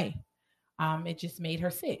passing away. It just made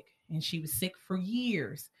her sick. And she was sick for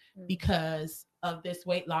years because of this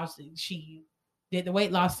weight loss. She did the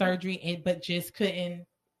weight loss surgery, but just couldn't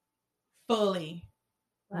fully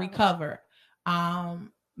recover. My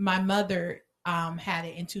mother had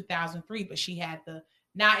it in 2003, but she had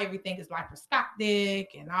now everything is laparoscopic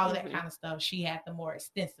and all of that kind of stuff. She had the more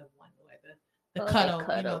extensive one, where the cut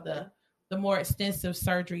the more extensive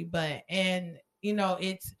surgery. But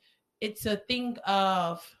it's a thing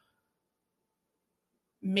of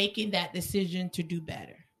making that decision to do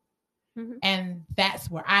better. And that's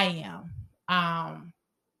where I am. Some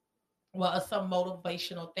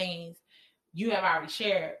motivational things you have already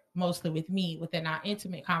shared mostly with me within our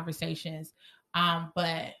intimate conversations.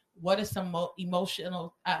 But what are some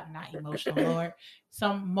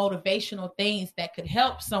some motivational things that could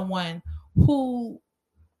help someone who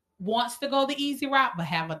wants to go the easy route, but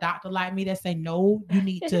have a doctor like me that say, no, you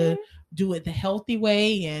need to do it the healthy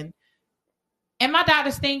way. And my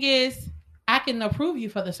doctor's thing is, I can approve you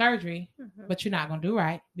for the surgery, but you're not going to do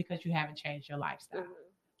right because you haven't changed your lifestyle.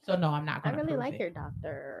 So no, I'm not going to. I really like your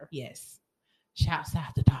doctor. Yes. Shouts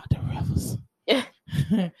out to Dr. Rivers.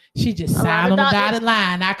 She just signed on the dotted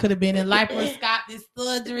line. I could have been in laparoscopic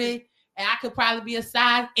surgery, and I could probably be a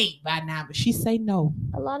size 8 by now, but she say no.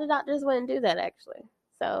 A lot of doctors wouldn't do that, actually.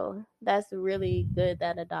 So that's really good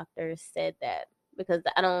that a doctor said that. because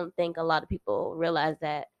I don't think a lot of people realize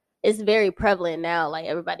that it's very prevalent now. Like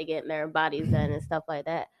everybody getting their bodies done and stuff like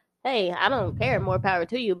that. Hey, I don't care. More power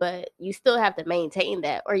to you, but you still have to maintain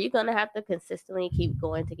that, or you're gonna have to consistently keep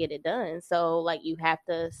going to get it done. So, like, you have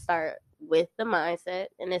to start with the mindset,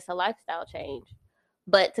 and it's a lifestyle change.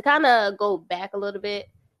 But to kind of go back a little bit,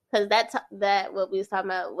 because that what we was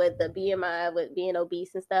talking about with the BMI, with being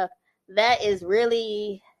obese and stuff, that is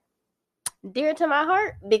really dear to my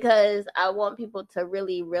heart because I want people to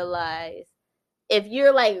really realize if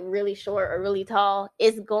you're like really short or really tall,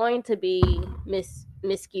 it's going to be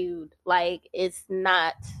miscued. Like it's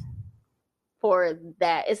not for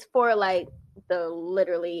that. It's for like the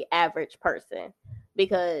literally average person.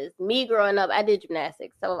 Because me growing up, I did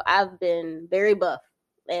gymnastics, so I've been very buff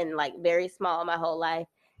and like very small my whole life.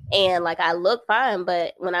 And like I look fine,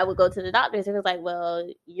 but when I would go to the doctors, it was like, "Well,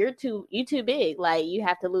 you too big. Like you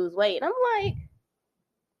have to lose weight." And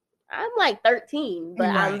I'm like 13, but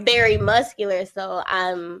right. I'm very muscular, so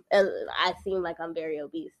I seem like I'm very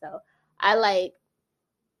obese. So I like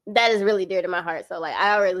that is really dear to my heart. So like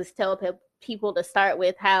I always tell people to start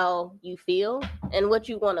with how you feel and what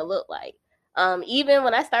you want to look like. Even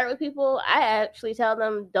when I start with people, I actually tell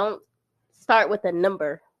them don't start with a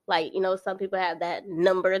number. Like, you know, some people have that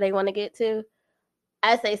number they want to get to.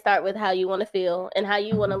 I say start with how you want to feel and how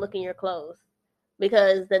you want to look in your clothes.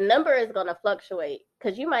 Because the number is going to fluctuate.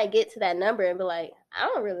 Because you might get to that number and be like, I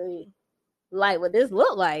don't really like what this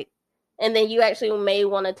look like. And then you actually may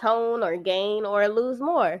want to tone or gain or lose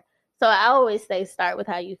more. So I always say start with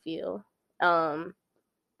how you feel and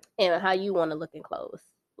how you want to look in clothes.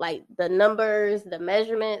 Like the numbers, the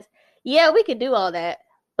measurements. Yeah, we could do all that.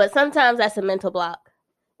 But sometimes that's a mental block.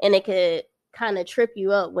 And it could kind of trip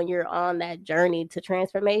you up when you're on that journey to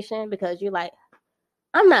transformation because you're like,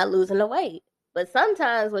 I'm not losing the weight. But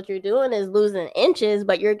sometimes what you're doing is losing inches,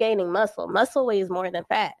 but you're gaining muscle. Muscle weighs more than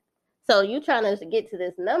fat. So you're trying to get to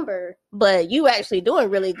this number, but you actually doing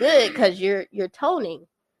really good because you're toning.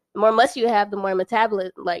 The more muscle you have, the more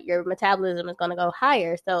your metabolism is going to go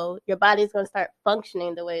higher. So your body's going to start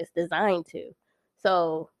functioning the way it's designed to.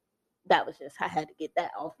 So that was just, I had to get that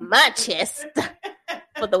off my chest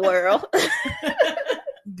for the world.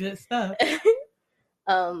 Good stuff.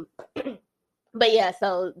 But yeah,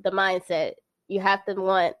 so the mindset, you have to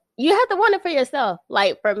want it for yourself.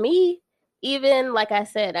 Like for me, even like I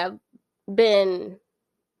said, I've been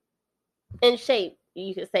in shape,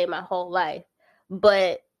 you could say, my whole life.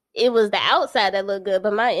 But it was the outside that looked good,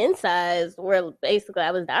 but my insides were basically,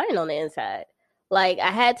 I was dying on the inside. Like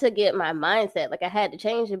I had to get my mindset. Like I had to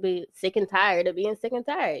change to be sick and tired of being sick and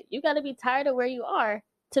tired. You got to be tired of where you are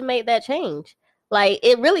to make that change. Like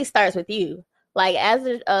it really starts with you. Like as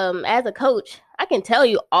a coach, I can tell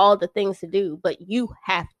you all the things to do, but you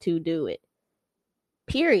have to do it.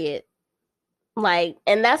 Period. Like,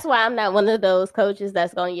 and that's why I'm not one of those coaches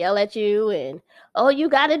that's going to yell at you and, oh, you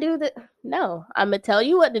got to do that. No, I'm going to tell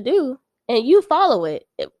you what to do and you follow it,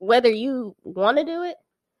 whether you want to do it.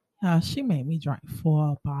 She made me drink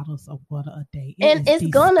 4 bottles of water a day. It's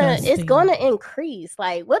gonna increase.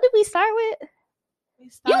 Like, what did we start with?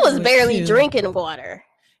 You was barely 2. drinking water.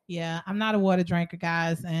 Yeah, I'm not a water drinker,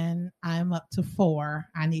 guys, and I'm up to 4.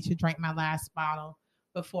 I need to drink my last bottle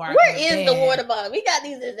before I Where is the water bottle? We got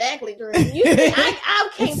these exactly drinking. I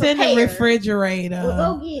can't It's in the refrigerator.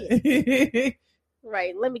 Well, go get it.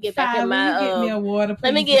 Right. Let me get back in my. Get me a water, please,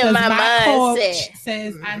 let me get my mindset. Coach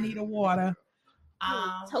says I need a water.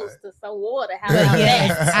 Toast to some water. How about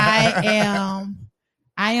yes,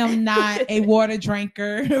 I am not a water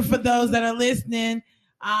drinker. For those that are listening,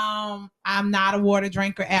 I'm not a water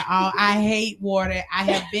drinker at all. I hate water. I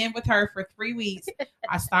have been with her for 3 weeks.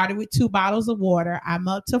 I started with 2 bottles of water. I'm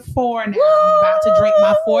up to 4 now. I'm about to drink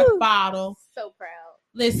my 4th bottle. So proud.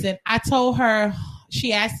 Listen, I told her,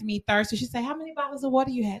 she asked me Thursday, she said, how many bottles of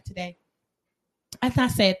water you had today? I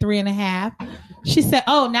said 3.5. She said,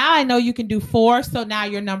 oh, now I know you can do 4. So now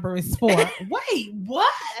your number is 4. Wait,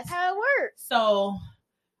 what? That's how it works. So,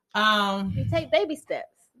 you take baby steps.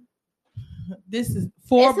 This is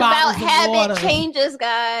 4 bottles of water. It's about habit changes,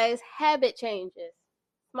 guys. Habit changes.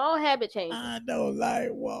 Small habit changes. I don't like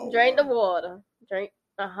water. Drink the water. Drink.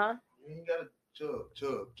 You ain't got to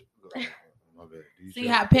chug. My bad. See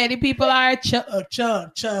how petty people are? Chug.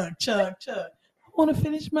 I want to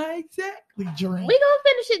finish my exactly drink. We gonna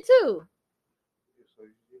finish it too.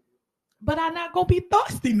 But I'm not gonna be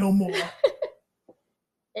thirsty no more.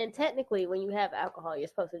 And technically, when you have alcohol, you're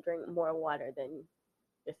supposed to drink more water than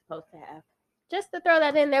you're supposed to have. Just to throw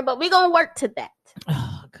that in there, but we're gonna work to that.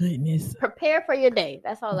 Oh goodness! Prepare for your day.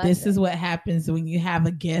 That's all. This is what happens when you have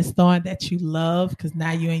a guest on that you love, because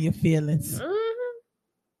now you're in your feelings.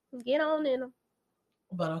 Mm-hmm. Get on in them.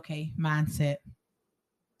 But okay, mindset.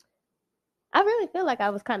 I really feel like I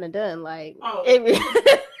was kind of done. Like, you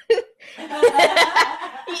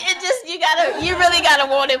really gotta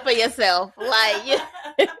want it for yourself. Like,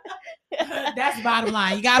 that's bottom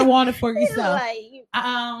line. You gotta want it for yourself. Like,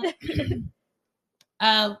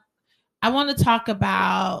 I want to talk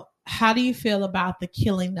about, how do you feel about the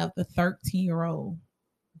killing of the 13-year-old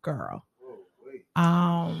girl?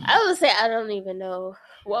 I would say I don't even know.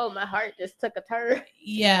 Whoa, my heart just took a turn.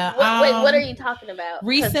 Yeah. Wait, what are you talking about?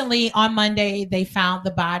 Recently, on Monday, they found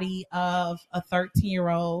the body of a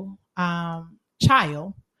 13-year-old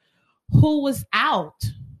child who was out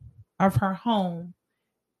of her home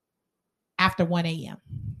after 1 a.m.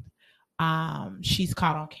 She's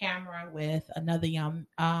caught on camera with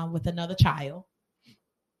another child.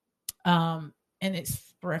 And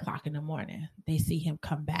it's 3:00 in the morning. They see him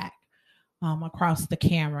come back across the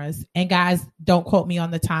cameras. And guys, don't quote me on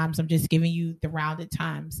the times. I'm just giving you the rounded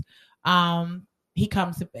times.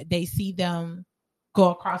 They see them go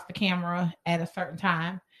across the camera at a certain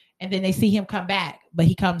time, and then they see him come back, but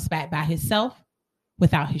he comes back by himself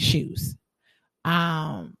without his shoes.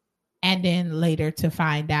 And then later to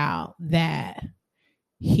find out that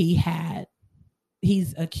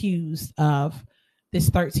he's accused of this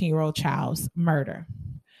 13-year-old child's murder.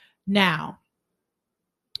 Now,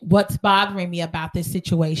 what's bothering me about this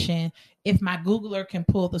situation, if my Googler can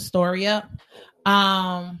pull the story up,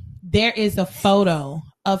 there is a photo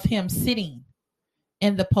of him sitting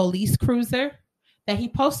in the police cruiser that he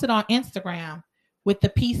posted on Instagram with the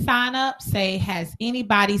peace sign up, say, has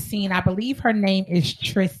anybody seen, I believe her name is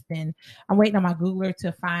Tristan. I'm waiting on my Googler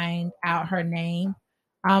to find out her name.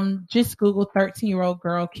 Just Google 13-year-old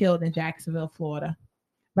girl killed in Jacksonville, Florida.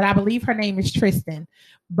 But I believe her name is Tristan.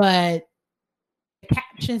 But the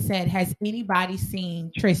caption said, has anybody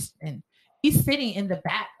seen Tristan? He's sitting in the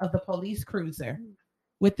back of the police cruiser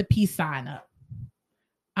with the peace sign up.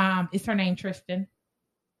 Is her name Tristan?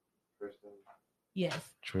 Tristan. Yes.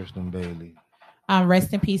 Tristan Bailey.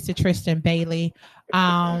 Rest in peace to Tristan Bailey.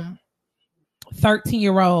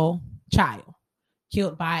 13-year-old child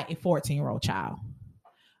killed by a 14-year-old child.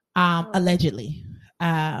 Allegedly.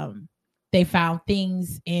 They found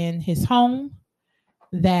things in his home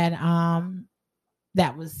that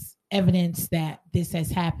was evidence that this has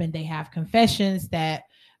happened. They have confessions that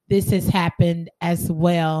this has happened as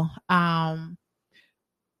well. But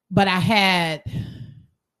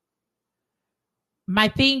my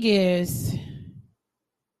thing is,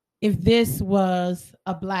 if this was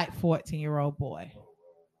a black 14-year-old boy,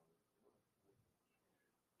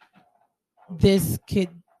 this could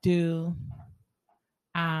do,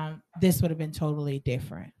 this would have been totally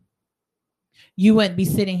different. You wouldn't be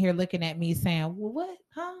sitting here looking at me saying, well, what,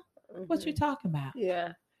 huh? What you talking about?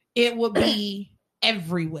 Yeah. It would be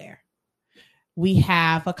everywhere. We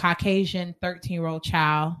have a Caucasian 13-year-old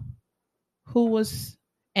child who was,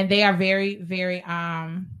 and they are very, very,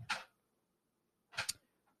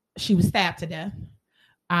 she was stabbed to death.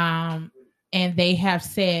 And they have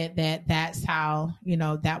said that that's how,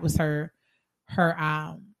 that was her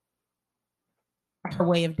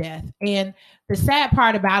way of death. And the sad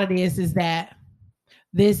part about it is that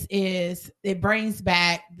it brings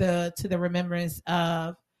back to the remembrance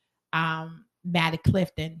of Maddie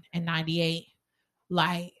Clifton in 98,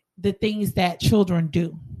 like the things that children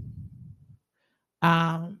do.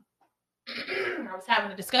 I was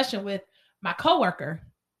having a discussion with my coworker,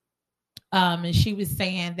 and she was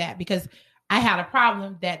saying that because I had a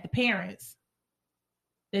problem that the parents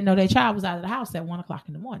didn't know their child was out of the house at 1:00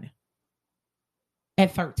 in the morning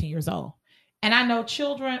at 13 years old. And I know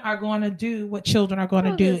children are going to do what children are going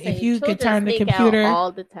to do. If you could turn the computer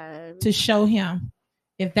all the time to show him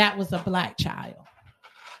if that was a black child.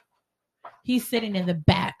 He's sitting in the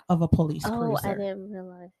back of a police cruiser. Oh, I didn't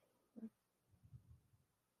realize.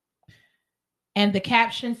 And the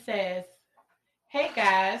caption says, hey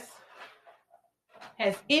guys,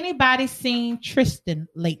 has anybody seen Tristan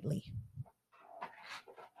lately?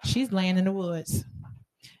 She's laying in the woods.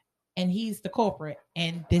 And he's the culprit.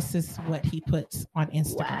 And this is what he puts on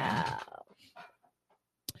Instagram. Wow.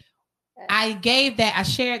 I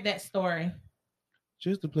shared that story.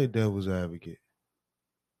 Just to play devil's advocate.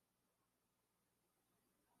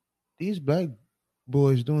 These black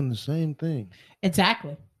boys doing the same thing.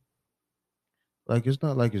 Exactly. Like, it's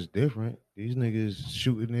not like it's different. These niggas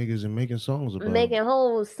shooting niggas and making songs about making them.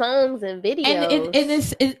 whole songs and videos.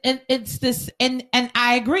 And it's this, and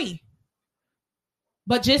I agree.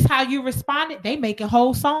 But just how you responded, they making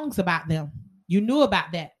whole songs about them. You knew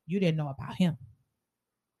about that. You didn't know about him.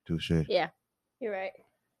 Touche. Yeah, you're right.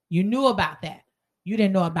 You knew about that. You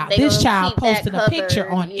didn't know about this child posting a picture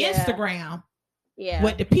on Instagram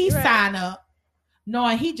with the peace sign up,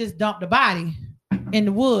 knowing he just dumped the body in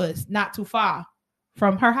the woods not too far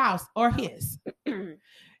from her house or his.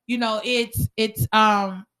 You know, it's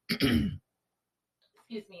excuse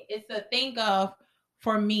me, it's a thing of,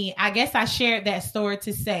 for me, I guess I shared that story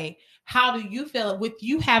to say, how do you feel with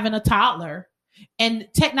you having a toddler, and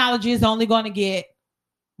technology is only going to get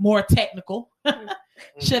more technical,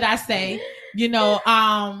 should I say, you know,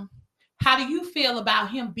 how do you feel about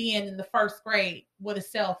him being in the first grade with a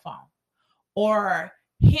cell phone, or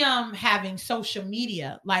him having social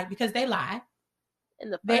media, like, because they lie in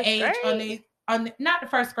the their first age grade? on not the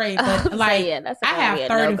first grade, but like, that's I have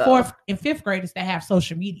third and fourth and fifth graders that have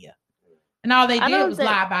social media, and all they did was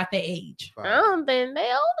lie about their age. I don't think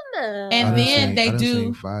they old enough. And then they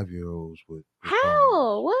do 5-year-olds with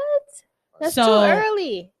how? What? That's so too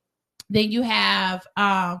early. Then you have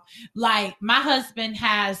like, my husband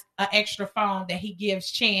has an extra phone that he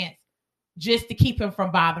gives Chance just to keep him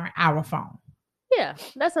from bothering our phone. Yeah,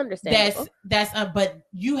 that's understandable. But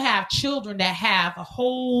you have children that have a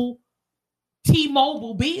whole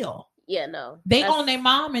T-Mobile bill. Yeah, no. They on their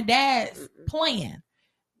mom and dad's plan.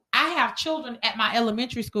 I have children at my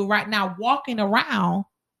elementary school right now walking around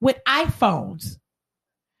with iPhones.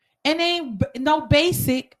 And they ain't no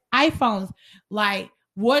basic iPhones. Like,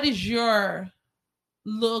 what is your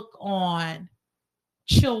look on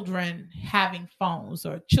children having phones,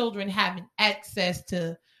 or children having access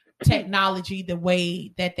to technology the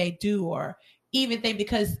way that they do, or even think,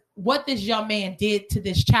 because what this young man did to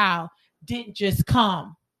this child didn't just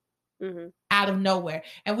come out of nowhere.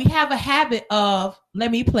 And we have a habit of,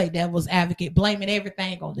 let me play devil's advocate, blaming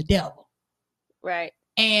everything on the devil. Right.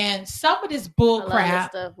 And some of this bull crap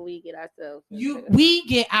stuff we get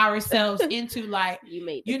ourselves into, like,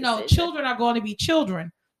 you know, children are going to be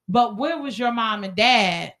children. But where was your mom and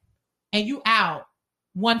dad? And you out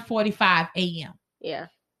 1:45 a.m. Yeah.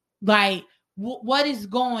 Like, what is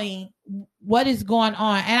going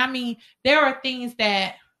on? And I mean, there are things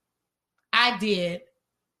that I did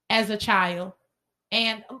as a child.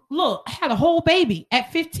 And look, I had a whole baby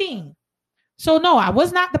at 15. So no, I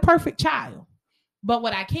was not the perfect child. But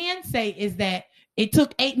what I can say is that it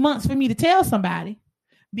took 8 months for me to tell somebody,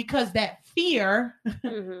 because that fear,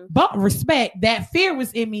 but respect, that fear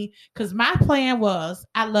was in me. Because my plan was,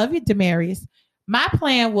 I love you, Demarius. My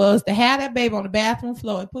plan was to have that baby on the bathroom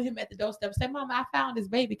floor and put him at the doorstep and say, Mama, I found this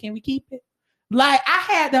baby. Can we keep it? Like, I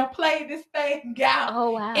had to play this thing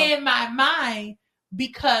out in my mind,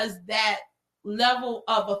 because that level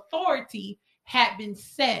of authority had been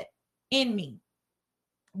set in me.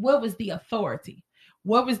 What was the authority?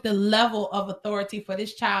 What was the level of authority for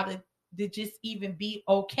this child to just even be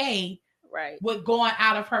okay with going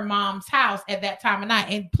out of her mom's house at that time of night?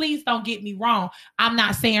 And please don't get me wrong. I'm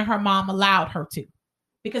not saying her mom allowed her to,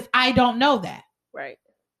 because I don't know that. Right.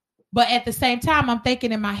 But at the same time, I'm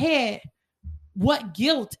thinking in my head, what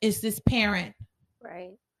guilt is this parent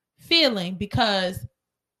feeling? Because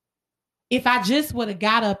if I just would have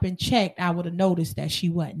got up and checked, I would have noticed that she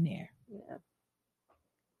wasn't there. Yeah.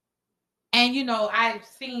 And, you know, I've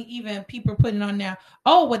seen even people putting on there,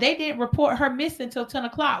 oh, well, they didn't report her missing until 10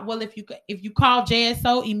 o'clock. Well, if you call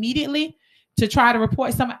JSO immediately to try to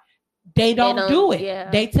report somebody, they don't do it. Yeah.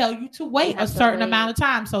 They tell you to wait a certain amount of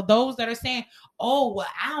time. So those that are saying, oh, well,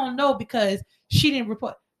 I don't know because she didn't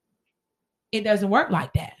report, it doesn't work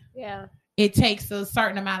like that. Yeah. It takes a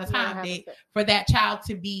certain amount of time for that child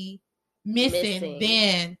to be missing.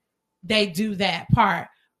 Then they do that part.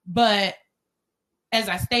 But as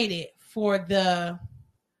I stated, for the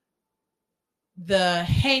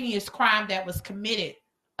heinous crime that was committed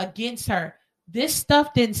against her, this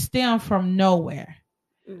stuff didn't stem from nowhere.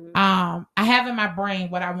 I have in my brain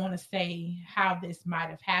what I want to say, how this might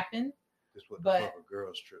have happened. This what the fuck a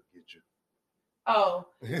girls trip get you. Oh,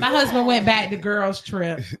 my husband went back to girls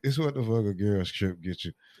trip. It's what the fuck a girls trip get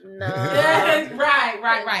you. No.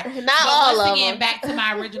 right. Not all once of again, them. back to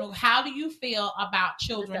my original. How do you feel about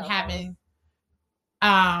children having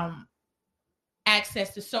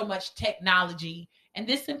access to so much technology? And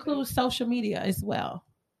this includes social media as well.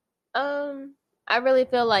 I really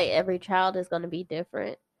feel like every child is going to be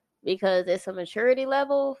different, because it's a maturity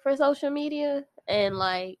level for social media, and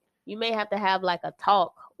like you may have to have like a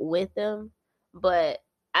talk with them. But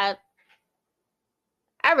I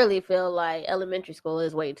really feel like elementary school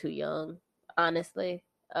is way too young, honestly.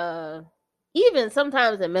 Even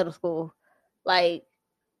sometimes in middle school, like,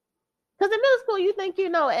 because in middle school you think you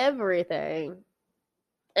know everything,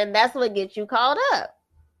 and that's what gets you caught up,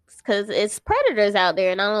 because it's predators out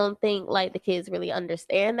there, and I don't think like the kids really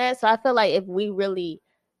understand that. So I feel like if we really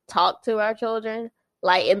talk to our children,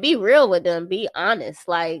 Like, and be real with them, be honest.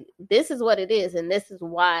 Like, this is what it is, and this is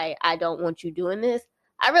why I don't want you doing this.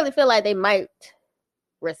 I really feel like they might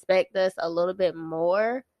respect us a little bit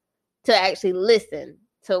more to actually listen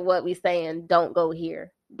to what we saying. Don't go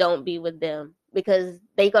here. Don't be with them, because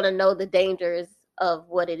they gonna know the dangers of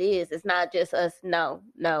what it is. It's not just us. No.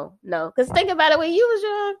 Because think about it. When you was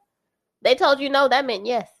young, they told you no. That meant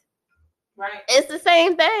yes. Right. It's the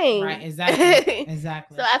same thing. Right.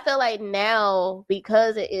 Exactly. So I feel like now,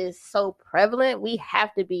 because it is so prevalent, we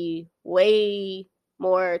have to be way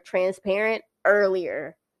more transparent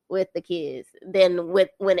earlier with the kids than with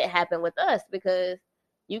when it happened with us, because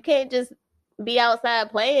you can't just be outside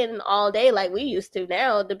playing all day like we used to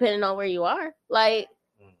now, depending on where you are. Like,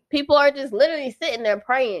 people are just literally sitting there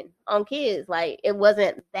preying on kids. Like, it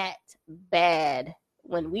wasn't that bad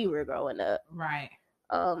when we were growing up. Right.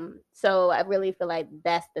 So I really feel like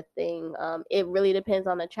that's the thing. It really depends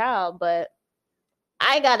on the child, but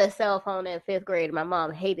I got a cell phone in 5th grade. My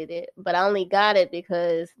mom hated it, but I only got it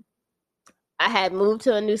because I had moved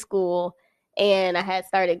to a new school and I had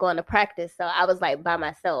started going to practice. So I was like by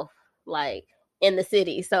myself, like in the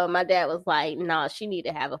city. So my dad was like, nah, she need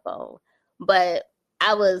to have a phone. But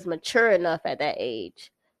I was mature enough at that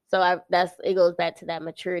age. So it goes back to that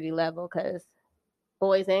maturity level, because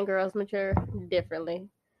boys and girls mature differently,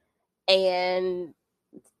 and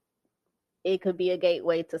it could be a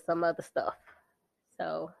gateway to some other stuff.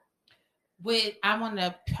 So I want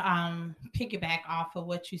to piggyback off of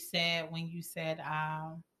what you said when you said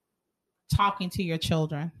talking to your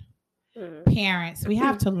children. Parents, we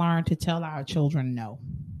have to learn to tell our children no.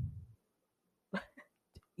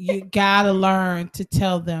 You gotta learn to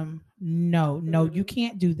tell them no. You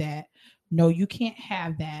can't do that. No, you can't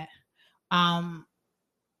have that.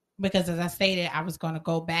 Because as I stated, I was going to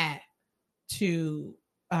go back to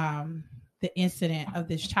the incident of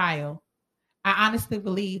this child. I honestly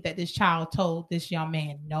believe that this child told this young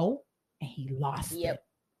man no, and he lost it.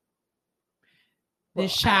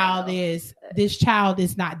 This child is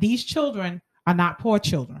not, these children are not poor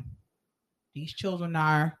children. These children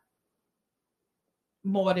are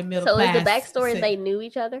more than middle class. So is the backstory they knew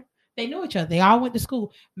each other? They knew each other. They all went to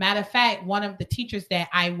school. Matter of fact, one of the teachers that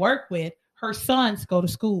I work with, her sons go to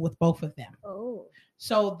school with both of them. Oh.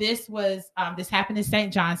 So this was, this happened in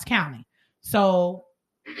St. Johns County. So,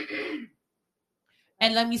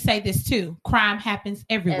 and let me say this too, crime happens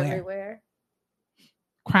everywhere.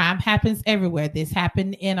 Crime happens everywhere. This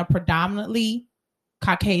happened in a predominantly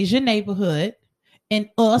Caucasian neighborhood. And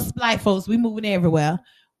us black folks, we moving everywhere.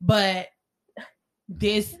 But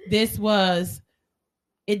this was,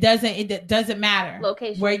 it doesn't matter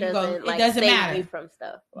location where you go. Like, it doesn't matter you from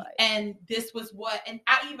stuff. Like. And this was what, and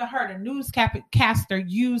I even heard a newscaster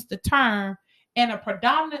use the term, in a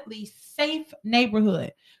predominantly safe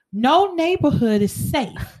neighborhood. No neighborhood is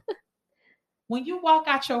safe. When you walk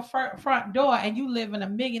out your front door and you live in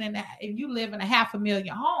if you live in a $500,000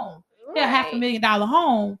 home, right. $500,000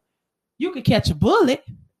 home, you could catch a bullet.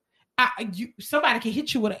 Somebody can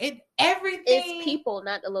hit you with everything. It's people,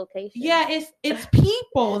 not the location. Yeah, it's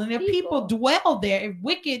people, and if people dwell there, if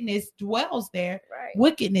wickedness dwells there, right.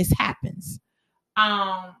 Wickedness happens.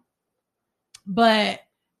 But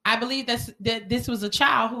I believe that this was a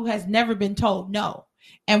child who has never been told no,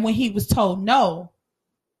 and when he was told no,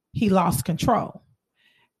 he lost control.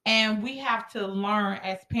 And we have to learn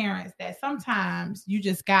as parents that sometimes you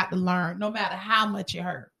just got to learn, no matter how much it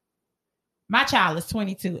hurt. My child is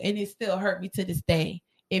 22 and it still hurt me to this day.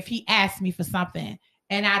 If he asks me for something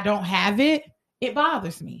and I don't have it, it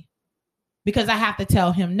bothers me because I have to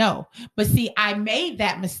tell him no. But see, I made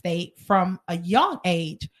that mistake from a young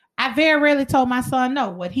age. I very rarely told my son no.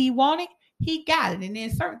 What he wanted, he got it. And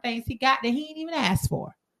then certain things he got that he didn't even ask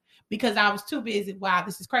for because I was too busy. Wow,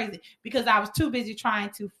 this is crazy. Because I was too busy trying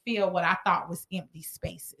to fill what I thought was empty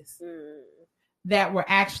spaces that were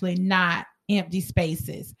actually not empty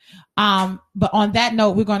spaces. But on that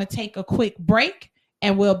note, we're going to take a quick break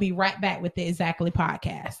and we'll be right back with the Exactly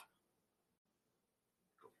podcast.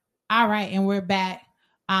 All right, and we're back.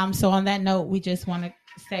 So on that note, we just want to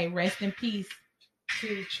say rest in peace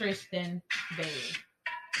to Tristan Bailey.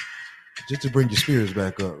 Just to bring your spirits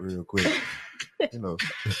back up real quick. You know.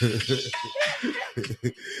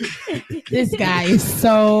 This guy is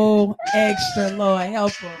so extra. Lord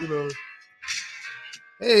help him. You know.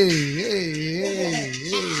 Hey.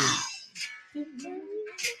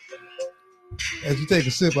 As you take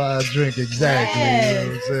a sip, I drink exactly. Yes, you know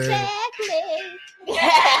what I'm saying?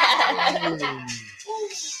 Exactly.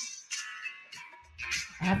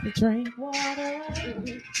 I have to drink water.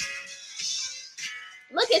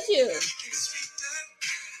 Look at you.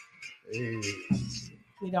 Hey.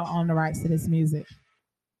 We don't own the rights to this music.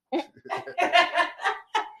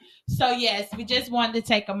 So yes, we just wanted to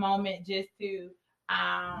take a moment just to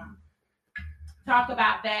talk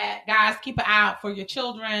about that. Guys, keep an eye out for your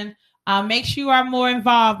children. Make sure you are more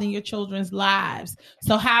involved in your children's lives.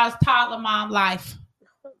 So how's toddler mom life?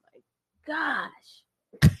 Oh my gosh.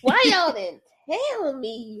 Why y'all didn't tell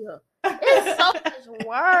me? It's so much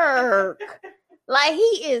work. Like,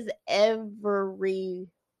 he is everywhere.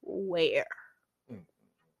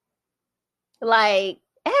 Like,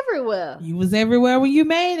 everywhere. You was everywhere when you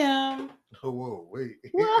made him. Oh, whoa, wait.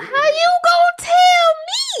 Well, how you gonna tell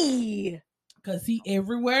me? Because he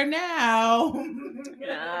everywhere now.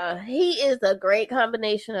 He is a great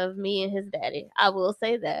combination of me and his daddy. I will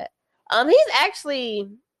say that. He's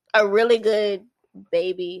actually a really good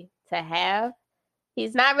baby to have.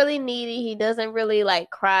 He's not really needy. He doesn't really like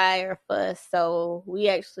cry or fuss. So we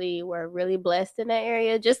actually were really blessed in that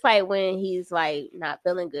area. Just like when he's like not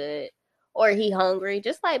feeling good or he hungry,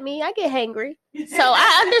 just like me, I get hangry. So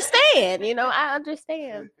I understand, I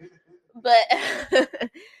understand. But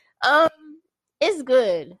it's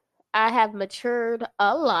good. I have matured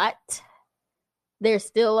a lot. There's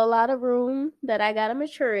still a lot of room that I gotta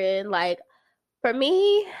mature in. Like, for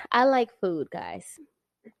me, I like food, guys.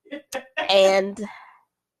 And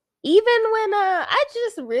even when I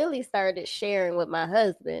just really started sharing with my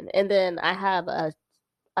husband, and then I have a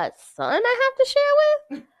son I have to share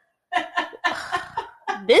with,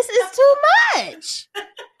 this is too much.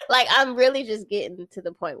 Like, I'm really just getting to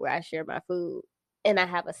the point where I share my food and I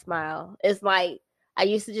have a smile. It's like I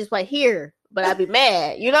used to just like here, but I'd be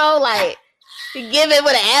mad, like give it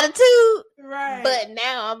with an attitude. Right. But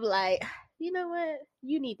now I'm like, you know what?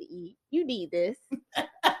 You need to eat. You need this.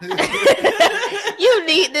 You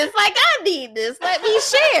need this like I need this. Let me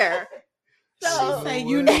share. So say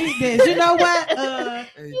you need this. You know what?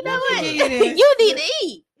 You know what? You need to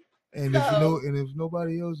eat. And if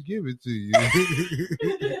nobody else give it to you,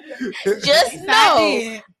 just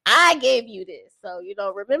know I gave you this. So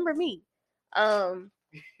remember me. But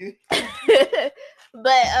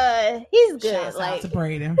he's good. Shouts out to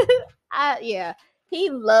Braden. He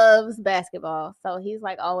loves basketball. So he's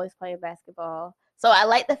like always playing basketball. So I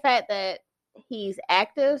like the fact that he's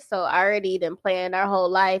active. So I already done planned our whole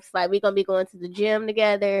lives. Like, we're gonna be going to the gym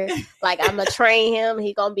together. Like, I'm gonna train him.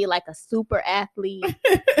 He gonna be like a super athlete.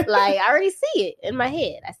 Like, I already see it in my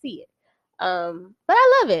head. I see it. But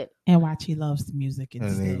I love it. And watch, he loves the music. And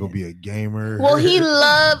then gonna be a gamer. Well, he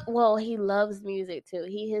loves music too.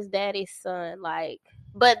 He his daddy's son. Like,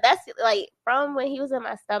 but that's like from when he was in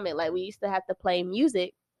my stomach. Like, we used to have to play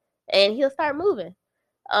music, and he'll start moving.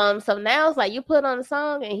 So now it's like you put on a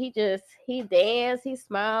song and he dance, he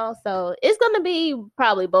smiles. So it's gonna be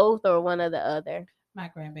probably both or one or the other. My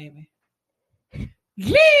grandbaby.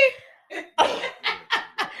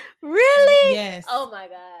 Really? Yes. Oh my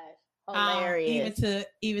gosh. Hilarious.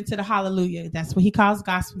 Even to the hallelujah. That's what he calls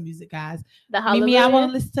gospel music, guys. The hallelujah. Mimi, I want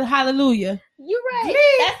to listen to the hallelujah. You're right.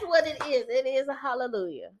 That's what it is. It is a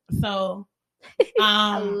hallelujah. So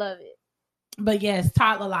I love it. But yes,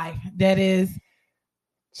 toddler life. That is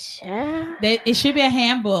that it should be a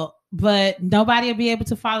handbook, but nobody will be able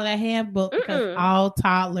to follow that handbook because all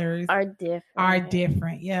toddlers are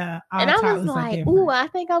different. Yeah. And I was like, ooh, I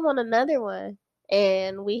think I want another one.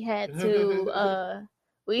 And we had to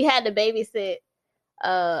babysit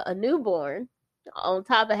a newborn on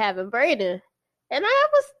top of having Braden. And I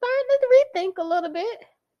was starting to rethink a little bit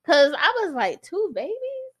because I was like, 2 babies?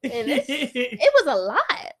 And it was a lot.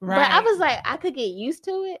 Right. But I was like, I could get used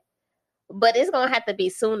to it. But it's going to have to be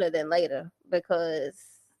sooner than later because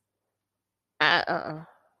I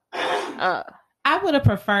would have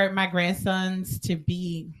preferred my grandsons to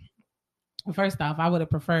be, first off, I would have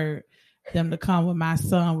preferred them to come when my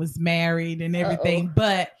son was married and everything.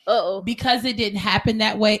 But because it didn't happen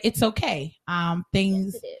that way, it's okay.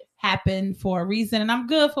 Things happen for a reason, and I'm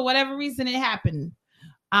good for whatever reason it happened.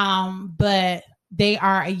 But they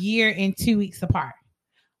are a year and 2 weeks apart.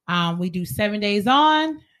 We do 7 days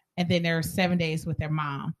on, and then there are 7 days with their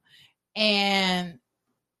mom. And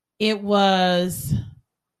it was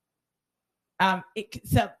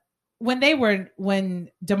so when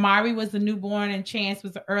Damari was a newborn and Chance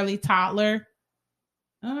was an early toddler,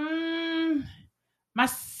 really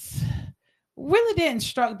didn't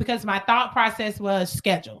struggle because my thought process was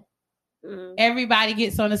schedule. Mm-hmm. Everybody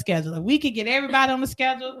gets on the schedule. If we could get everybody on the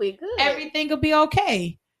schedule, we could. Everything will be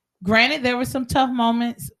okay. Granted, there were some tough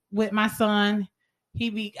moments with my son.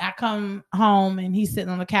 I come home and he's sitting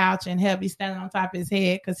on the couch and he'll be standing on top of his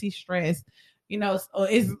head because he's stressed. So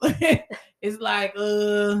it's like,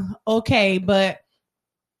 okay. But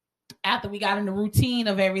after we got in the routine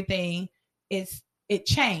of everything, it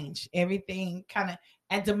changed. Everything kind of,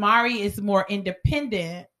 And Damari is more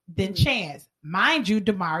independent than Chance. Mind you,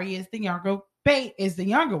 Damari is the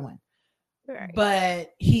younger one. Right.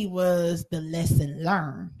 But he was the lesson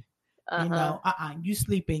learned. You know, you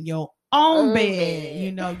sleep in your own bed.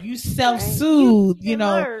 You know, you self-soothe, right. You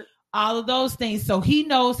know, all of those things. So he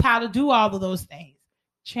knows how to do all of those things.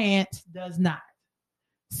 Chance does not.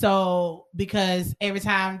 So because every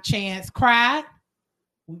time Chance cried,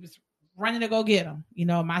 we was running to go get him. You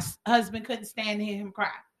know, my husband couldn't stand to hear him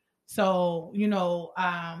cry. So, you know,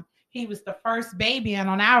 he was the first baby and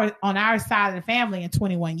on our side of the family in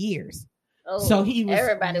 21 years. Oh, so he was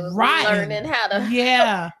everybody was learning how to.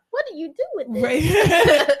 Yeah. What do you do with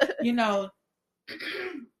this? You know.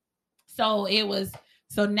 So it was.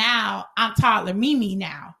 So now I'm toddler Mimi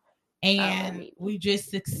now, and we just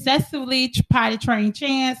successfully potty trained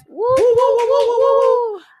Chance. Woo, woo, woo,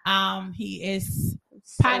 woo, woo. He is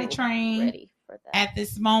potty trained at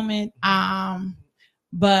this moment.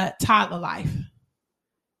 But toddler life.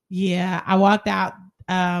 Yeah, I walked out.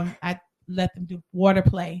 I let them do water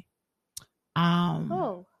play.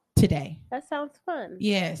 Today. That sounds fun.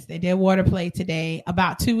 Yes, they did water play today.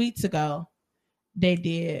 About 2 weeks ago, they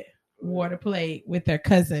did water play with their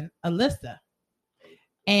cousin Alyssa.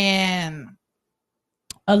 And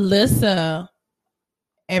Alyssa,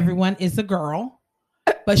 everyone is a girl,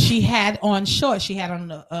 but she had on shorts. She had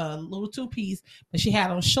on a little two-piece, but she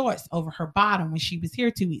had on shorts over her bottom when she was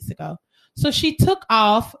here 2 weeks ago. So she took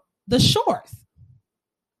off the shorts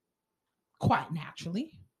quite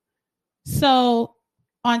naturally. So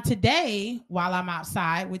on today, while I'm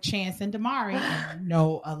outside with Chance and Damari and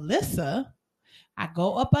no Alyssa, I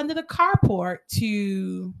go up under the carport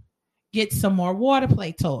to get some more water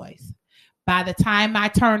play toys. By the time I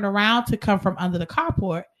turned around to come from under the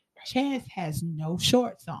carport, Chance has no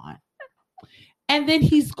shorts on. And then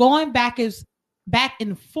he's going back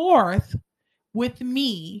and forth with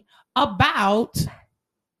me about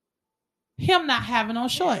him not having on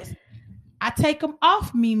shorts. I take them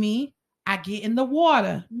off, Mimi. I get in the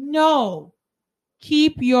water. No,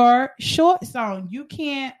 keep your shorts on. You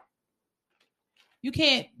can't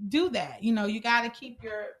do that. You know, you got to keep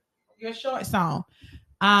your shorts on.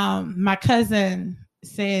 My cousin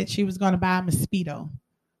said she was going to buy a mosquito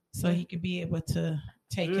so he could be able to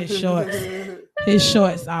take his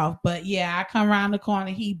shorts off. But yeah, I come around the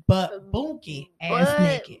corner, he bunky ass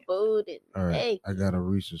naked. All right, I got a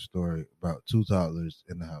recent story about 2 toddlers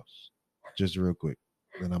in the house. Just real quick.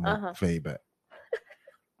 Then I'm gonna fade back.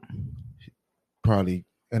 Probably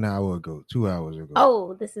an hour ago, 2 hours ago.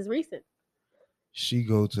 Oh, this is recent. She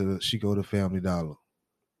go to Family Dollar.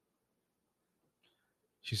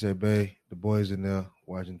 She said, "Babe, the boys in there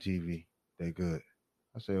watching TV. They good."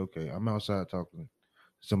 I say, "Okay." I'm outside talking to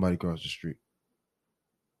somebody across the street.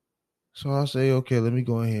 So I say, "Okay, let me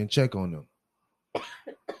go ahead and check on them."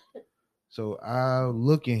 So I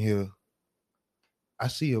look in here. I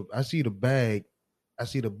see the bag. I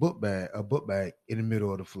see a book bag in the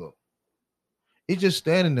middle of the floor. It's just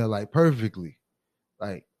standing there like perfectly.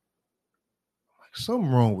 Like something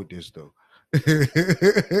wrong with this though.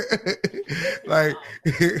 like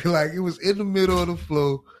it was in the middle of the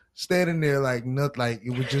floor, standing there like nothing, like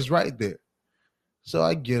it was just right there. So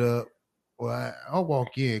I get up. Well, I'll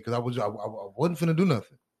walk in because I wasn't finna do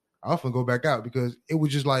nothing. I was finna go back out because it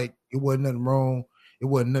was just like it wasn't nothing wrong. It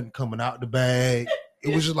wasn't nothing coming out the bag.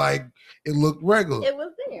 It was just like it looked regular. It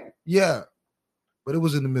was there. Yeah. But it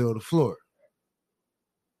was in the middle of the floor.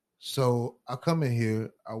 So I come in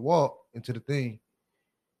here, I walk into the thing.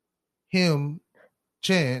 Him,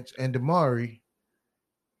 Chance, and Damari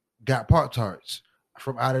got Pop-Tarts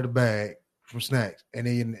from out of the bag from snacks. And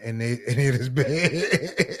they in his bed.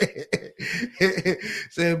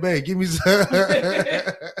 Saying, "Babe, give me some."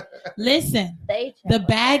 Listen, the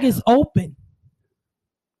bag is open.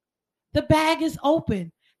 The bag is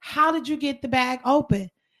open. How did you get the bag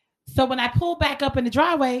open? So when I pull back up in the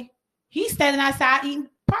driveway, he's standing outside eating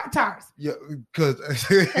Pop-Tarts. Yeah, because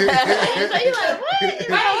so you're like, what?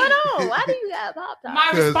 Hold on. Why do you got Pop-Tarts?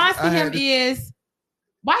 My response to him is,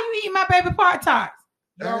 "Why you eating my baby Pop-Tarts?"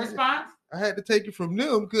 Your response? I had to take it from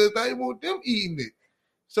them because I didn't want them eating it.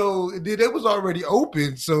 So it was already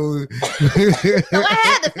open. So so I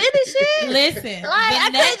had to finish it. Listen, like I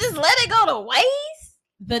couldn't just let it go to waste.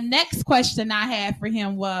 The next question I had for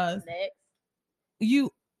him was,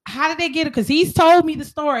 how did they get it? Because he's told me the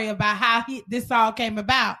story about how this all came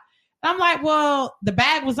about. And I'm like, well, the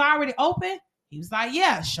bag was already open. He was like,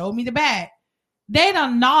 yeah, show me the bag. They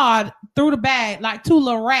done gnawed through the bag like 2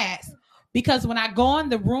 little rats. Because when I go in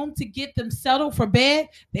the room to get them settled for bed,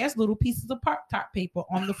 there's little pieces of Pop-Tart paper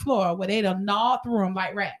on the floor where they done gnawed through them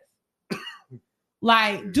like rats.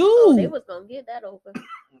 Like, dude, Oh, they was gonna get that open.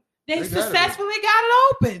 They successfully got it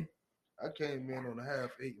open. I came in on a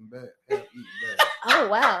half eaten bag. Oh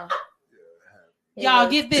wow. Y'all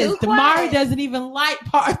get this. Damari doesn't even like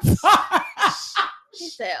parts. He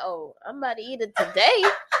said, "Oh, I'm about to eat it today.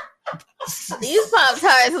 These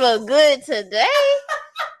Pop-Tarts look good today."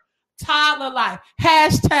 Toddler life.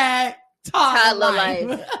 Hashtag toddler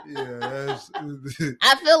life. Yeah,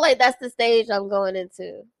 I feel like that's the stage I'm going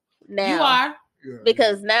into now. You are.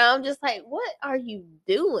 Because now I'm just like, what are you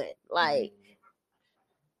doing? Like,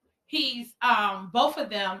 he's both of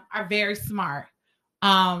them are very smart.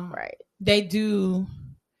 Right. They do,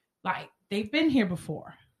 like, they've been here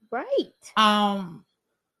before. Right.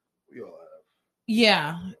 We all have.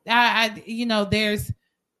 Yeah. I you know, there's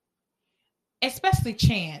especially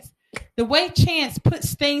Chance. The way Chance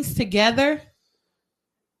puts things together.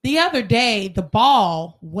 The other day, the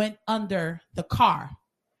ball went under the car.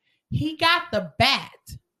 He got the bat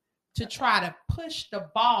to try to push the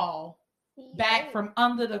ball back from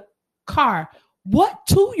under the car. What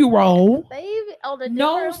 2-year-old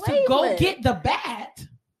knows to go get the bat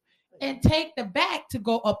and take the bat to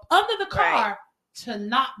go up under the car to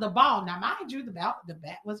knock the ball? Now, mind you, the bat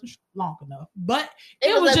wasn't long enough, but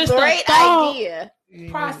it was just a great idea.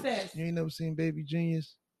 Process. You ain't never seen Baby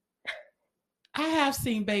Genius? I have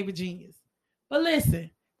seen Baby Genius, but listen,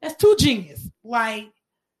 that's too genius. Like,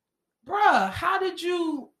 bruh, how did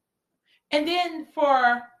you? And then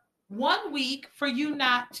for 1 week, for you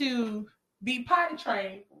not to be potty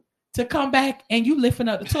trained, to come back and you lifting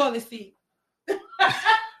up the toilet seat,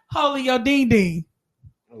 holding your ding ding.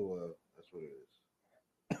 Oh, that's what it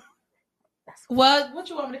is. What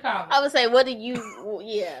you want me to call it? I would say, what do you?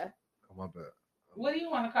 Yeah. Oh, my bad. What do you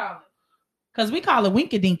want to call it? Because we call it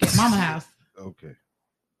Winky Dink at Mama House. Okay.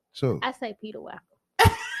 So I say Peter Waffle.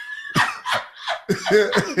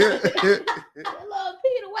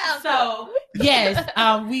 So yes,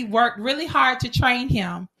 we worked really hard to train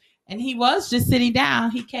him, and he was just sitting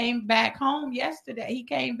down. He came back home yesterday. He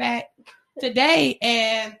came back today,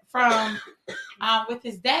 and from with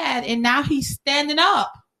his dad, and now he's standing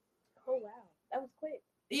up. Oh wow, that was quick.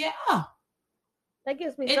 Yeah, that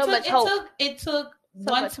gives me so much hope. It took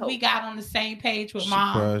once we got on the same page with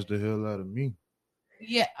mom. Surprised the hell out of me.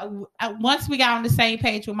 Yeah, once we got on the same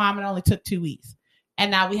page with mom, it only took 2 weeks, and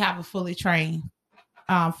now we have a fully trained,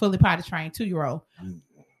 fully potty trained 2-year-old.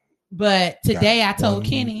 But today I told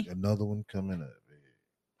Kenny, another one coming up.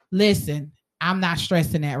 Listen, I'm not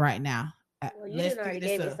stressing that right now. Well, you already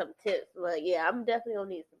gave me some tips, but yeah, I'm definitely gonna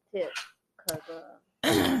need some tips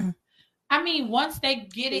because. I mean, once they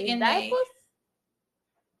get it in diapers.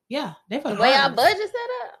 Yeah, they for the way our budget set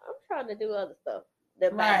up. I'm trying to do other stuff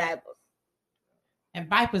than buy diapers. And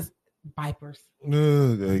vipers.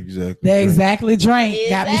 Exactly. They exactly drank.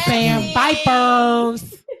 Got me saying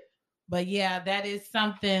vipers. But yeah, that is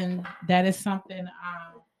something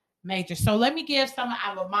major. So let me give some of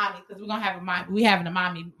our mommy, because we're gonna have we having a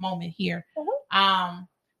mommy moment here.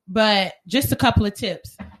 But just a couple of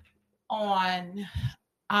tips on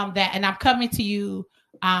that, and I'm coming to you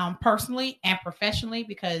personally and professionally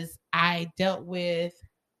because I dealt with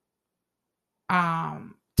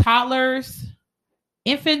toddlers,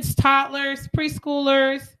 infants, toddlers,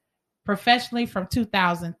 preschoolers professionally from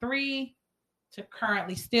 2003 to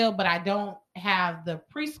currently still, but I don't have the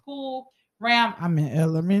preschool realm. I'm in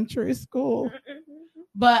elementary school.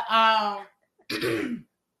 But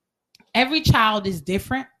every child is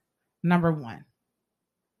different, number one.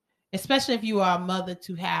 Especially if you are a mother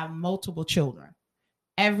to have multiple children.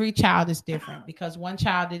 Every child is different because one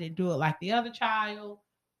child didn't do it like the other child.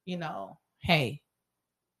 You know, hey,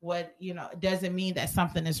 it doesn't mean that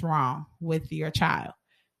something is wrong with your child.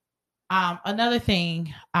 Another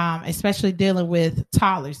thing, especially dealing with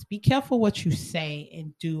toddlers, be careful what you say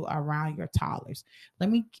and do around your toddlers. Let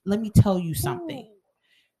me tell you something.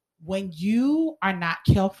 When you are not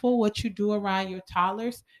careful what you do around your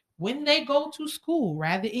toddlers, when they go to school,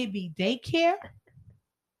 rather it be daycare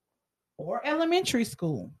or elementary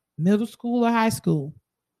school, middle school or high school,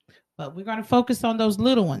 but we're going to focus on those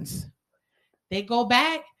little ones. They go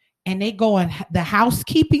back and they go in the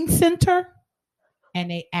housekeeping center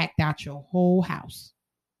and they act out your whole house.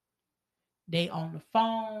 They on the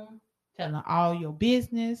phone telling all your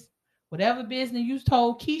business, whatever business you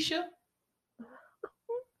told Keisha.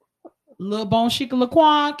 Lil Bon Chica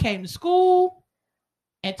Laquan came to school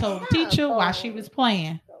and told the teacher while she was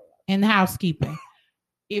playing in the housekeeping.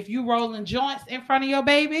 If you rolling joints in front of your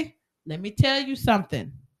baby, let me tell you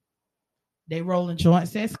something. They rolling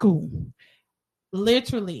joints at school.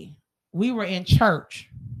 Literally, we were in church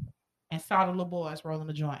and saw the little boys rolling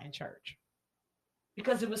a joint in church.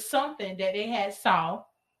 because it was something that they had saw.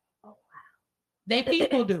 Oh, wow. They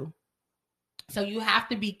people do. So you have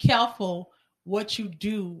to be careful what you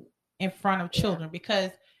do in front of children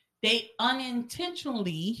because they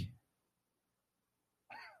unintentionally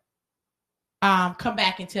come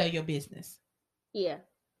back and tell your business. Yeah.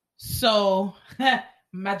 So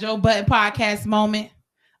my Joe Budden podcast moment,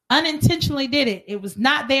 unintentionally did it. It was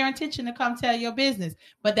not their intention to come tell your business,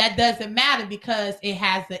 but that doesn't matter because it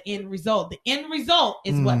has the end result. The end result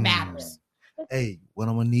is what matters. Hey, what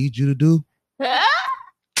I'm gonna need you to do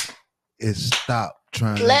is stop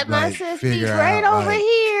trying to let my sis be right over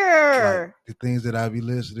here. Like the things that I be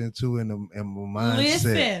listening to in my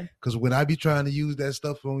mindset. Because when I be trying to use that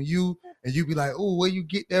stuff on you, and you be like, "Oh, where you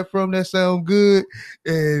get that from? That sound good,"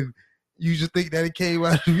 and you just think that it came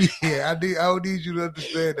out of me. I don't need you to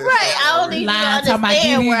understand that. Right, I don't need you to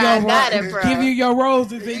understand where I got it from. Give you your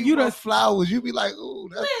roses and you the flowers. You be like, "Oh,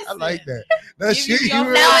 I like that." That shit. No,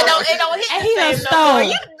 it don't hit and the same no more. You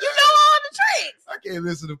know all the tricks. I can't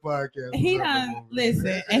listen to podcasts. He done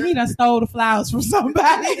listen, and he done stole the flowers from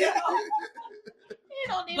somebody.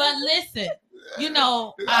 But listen, you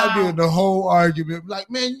know, I did the whole argument.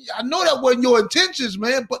 Like, man, I know that wasn't your intentions,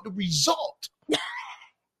 man, but the result,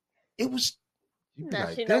 it was. Now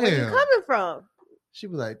like, she know where you coming from. She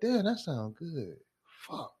was like, "Damn, that sounds good."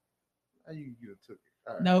 Fuck. How you took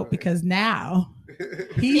it? Right, no, because now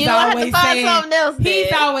he's always saying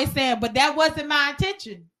he's always saying, but that wasn't my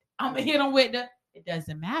intention. I'm gonna hit him with the. It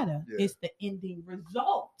doesn't matter. Yeah. It's the ending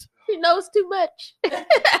result. She knows too much.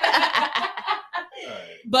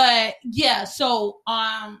 But yeah, so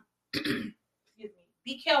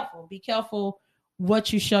be careful. Be careful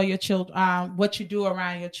what you show your children, what you do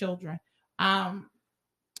around your children.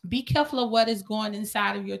 Be careful of what is going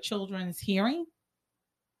inside of your children's hearing,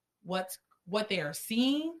 what they are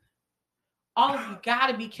seeing. All of you got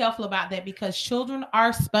to be careful about that because children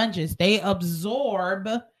are sponges. They absorb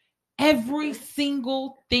every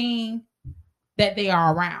single thing that they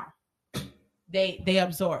are around. They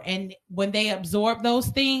absorb. And when they absorb those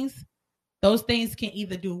things can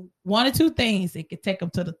either do one or two things. It could take them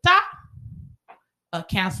to the top or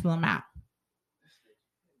cancel them out.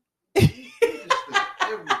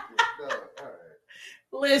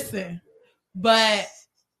 Listen, but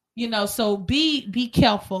you know, so be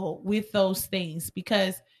careful with those things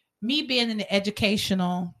because me being in the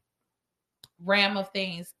educational realm of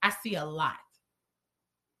things, I see a lot.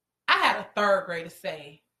 I had a third grader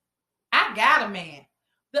say, "I got a man."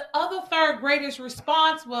 The other third grader's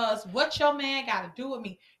response was, "What your man got to do with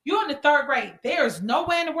me? You're in the third grade. There's no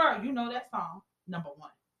way in the world you know that song." Number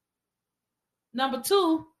one. Number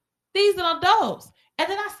two, these are adults. And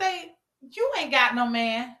then I say, "You ain't got no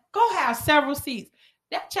man. Go have several seats."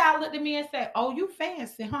 That child looked at me and said, "Oh, you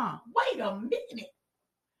fancy, huh? Wait a minute."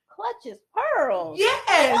 Clutches pearls.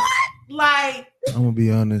 Yes. What? Like, I'm gonna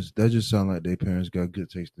be honest, that just sounds like their parents got good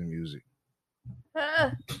taste in music.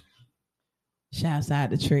 Shouts out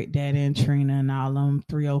to Trick Daddy and Trina and all them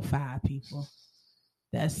 305 people.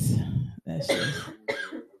 That's just.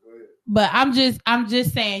 But I'm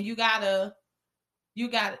just saying you gotta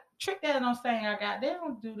Trick Daddy don't say I got. They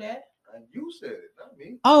don't do that. You said it, not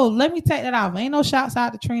me. Oh, let me take that off. Ain't no shouts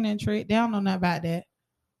out to Trina and Trick. They don't know nothing about that.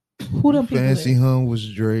 Who them people? Fancy Hum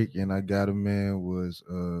was Drake, and I Got a Man was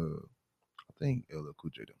I think LL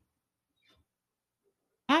Cool J.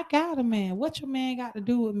 I got a man. What your man got to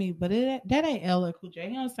do with me? But that ain't LL Cool J.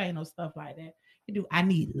 He don't say no stuff like that. He do. I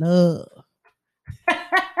need love.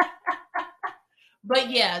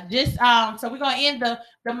 But yeah, just so we're gonna end the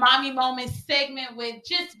mommy moment segment with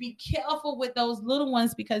just be careful with those little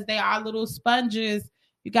ones because they are little sponges.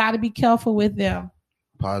 You got to be careful with them.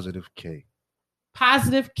 Positive K.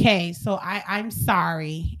 So I'm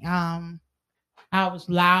sorry. I was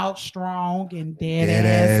loud, strong, and dead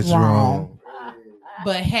ass wrong.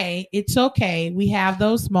 But hey, it's okay. We have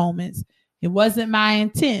those moments. It wasn't my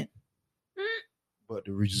intent. But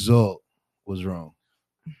the result was wrong.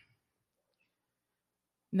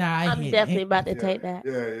 Nah, I'm definitely about to take that.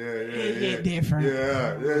 Yeah. It hit different.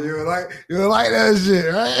 Yeah. You like that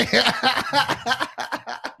shit, right?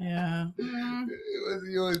 Yeah. It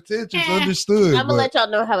wasn't your intentions. Understood. I'm gonna let y'all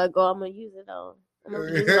know how it go. I'm gonna use it on.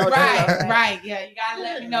 Right. Yeah, you gotta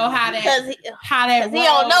let me know how that. Because he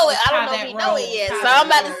don't know it. I don't know if he know it yet. So I'm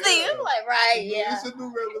about to see. I'm like, right, yeah. It's a new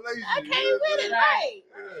revelation. I came with it, right.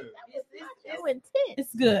 That was intense.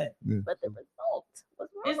 It's good. Yeah. But the result was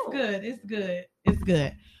wrong. It's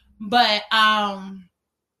good. But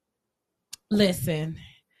listen,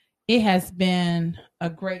 it has been a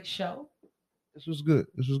great show. This was good.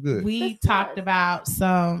 We talked about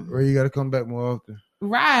some. Or you got to come back more often.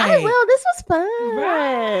 Right. I will. This was fun.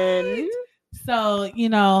 Right. So,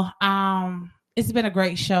 it's been a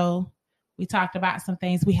great show. We talked about some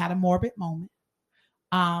things. We had a morbid moment.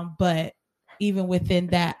 But even within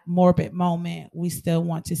that morbid moment, we still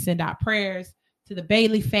want to send out prayers to the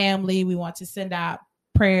Bailey family. We want to send out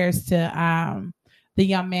prayers to the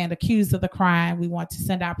young man accused of the crime. We want to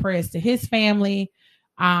send out prayers to his family.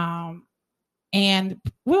 And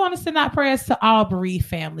we want to send out prayers to all bereaved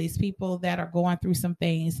families, people that are going through some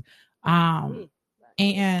things. And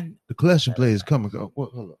the collection plate is coming. Oh,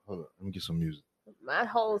 hold on. Let me get some music. My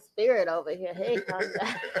whole spirit over here. Hey, calm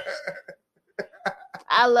down.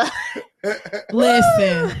 I love.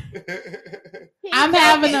 Listen, I'm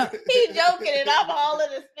having a. He's joking, and I'm all in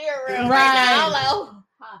the spirit room right now. I'm like, oh.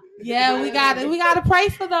 Yeah, we gotta pray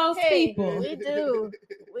for those people. We do.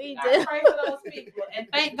 We do. Pray for those people, and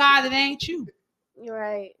thank God it ain't you. You're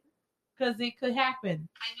right. Because it could happen.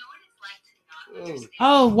 I know what it's like to not understand.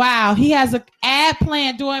 Oh wow, he has an ad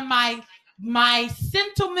plan during my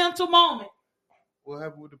sentimental moment. What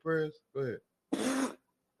happened with the prayers? Go ahead.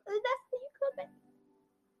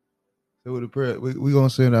 So with the prayer, we're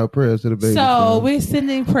gonna send our prayers to the Bailey. So we're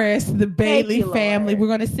sending prayers to the Bailey family. We're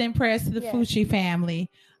gonna send prayers to the Fucci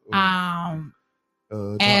family.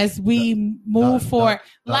 As we move forward,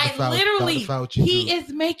 like literally, he is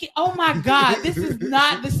making. Oh my God, this is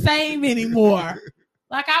not the same anymore.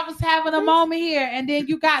 Like I was having a moment here, and then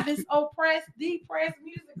you got this depressed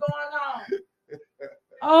music going on.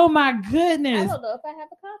 Oh my goodness! I don't know if I have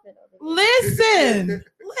a comment on it.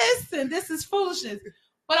 Listen, this is foolishness.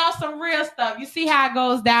 But on some real stuff, you see how it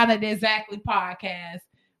goes down at the Exactly podcast.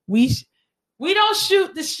 We don't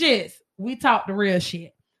shoot the shits. We talk the real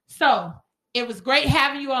shit. So it was great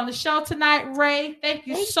having you on the show tonight, Ray. Thank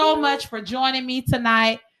you so much for joining me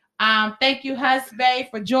tonight. Thank you, Husband,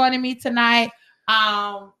 for joining me tonight.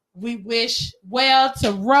 We wish well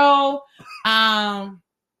to Ro.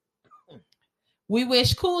 We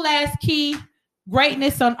wish Cool Ass Key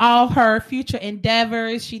greatness on all her future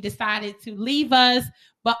endeavors. She decided to leave us.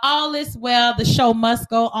 But all is well. The show must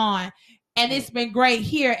go on. And it's been great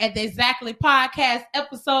here at the Exactly Podcast,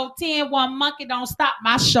 episode 10. One Monkey Don't Stop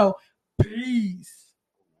My Show. Peace.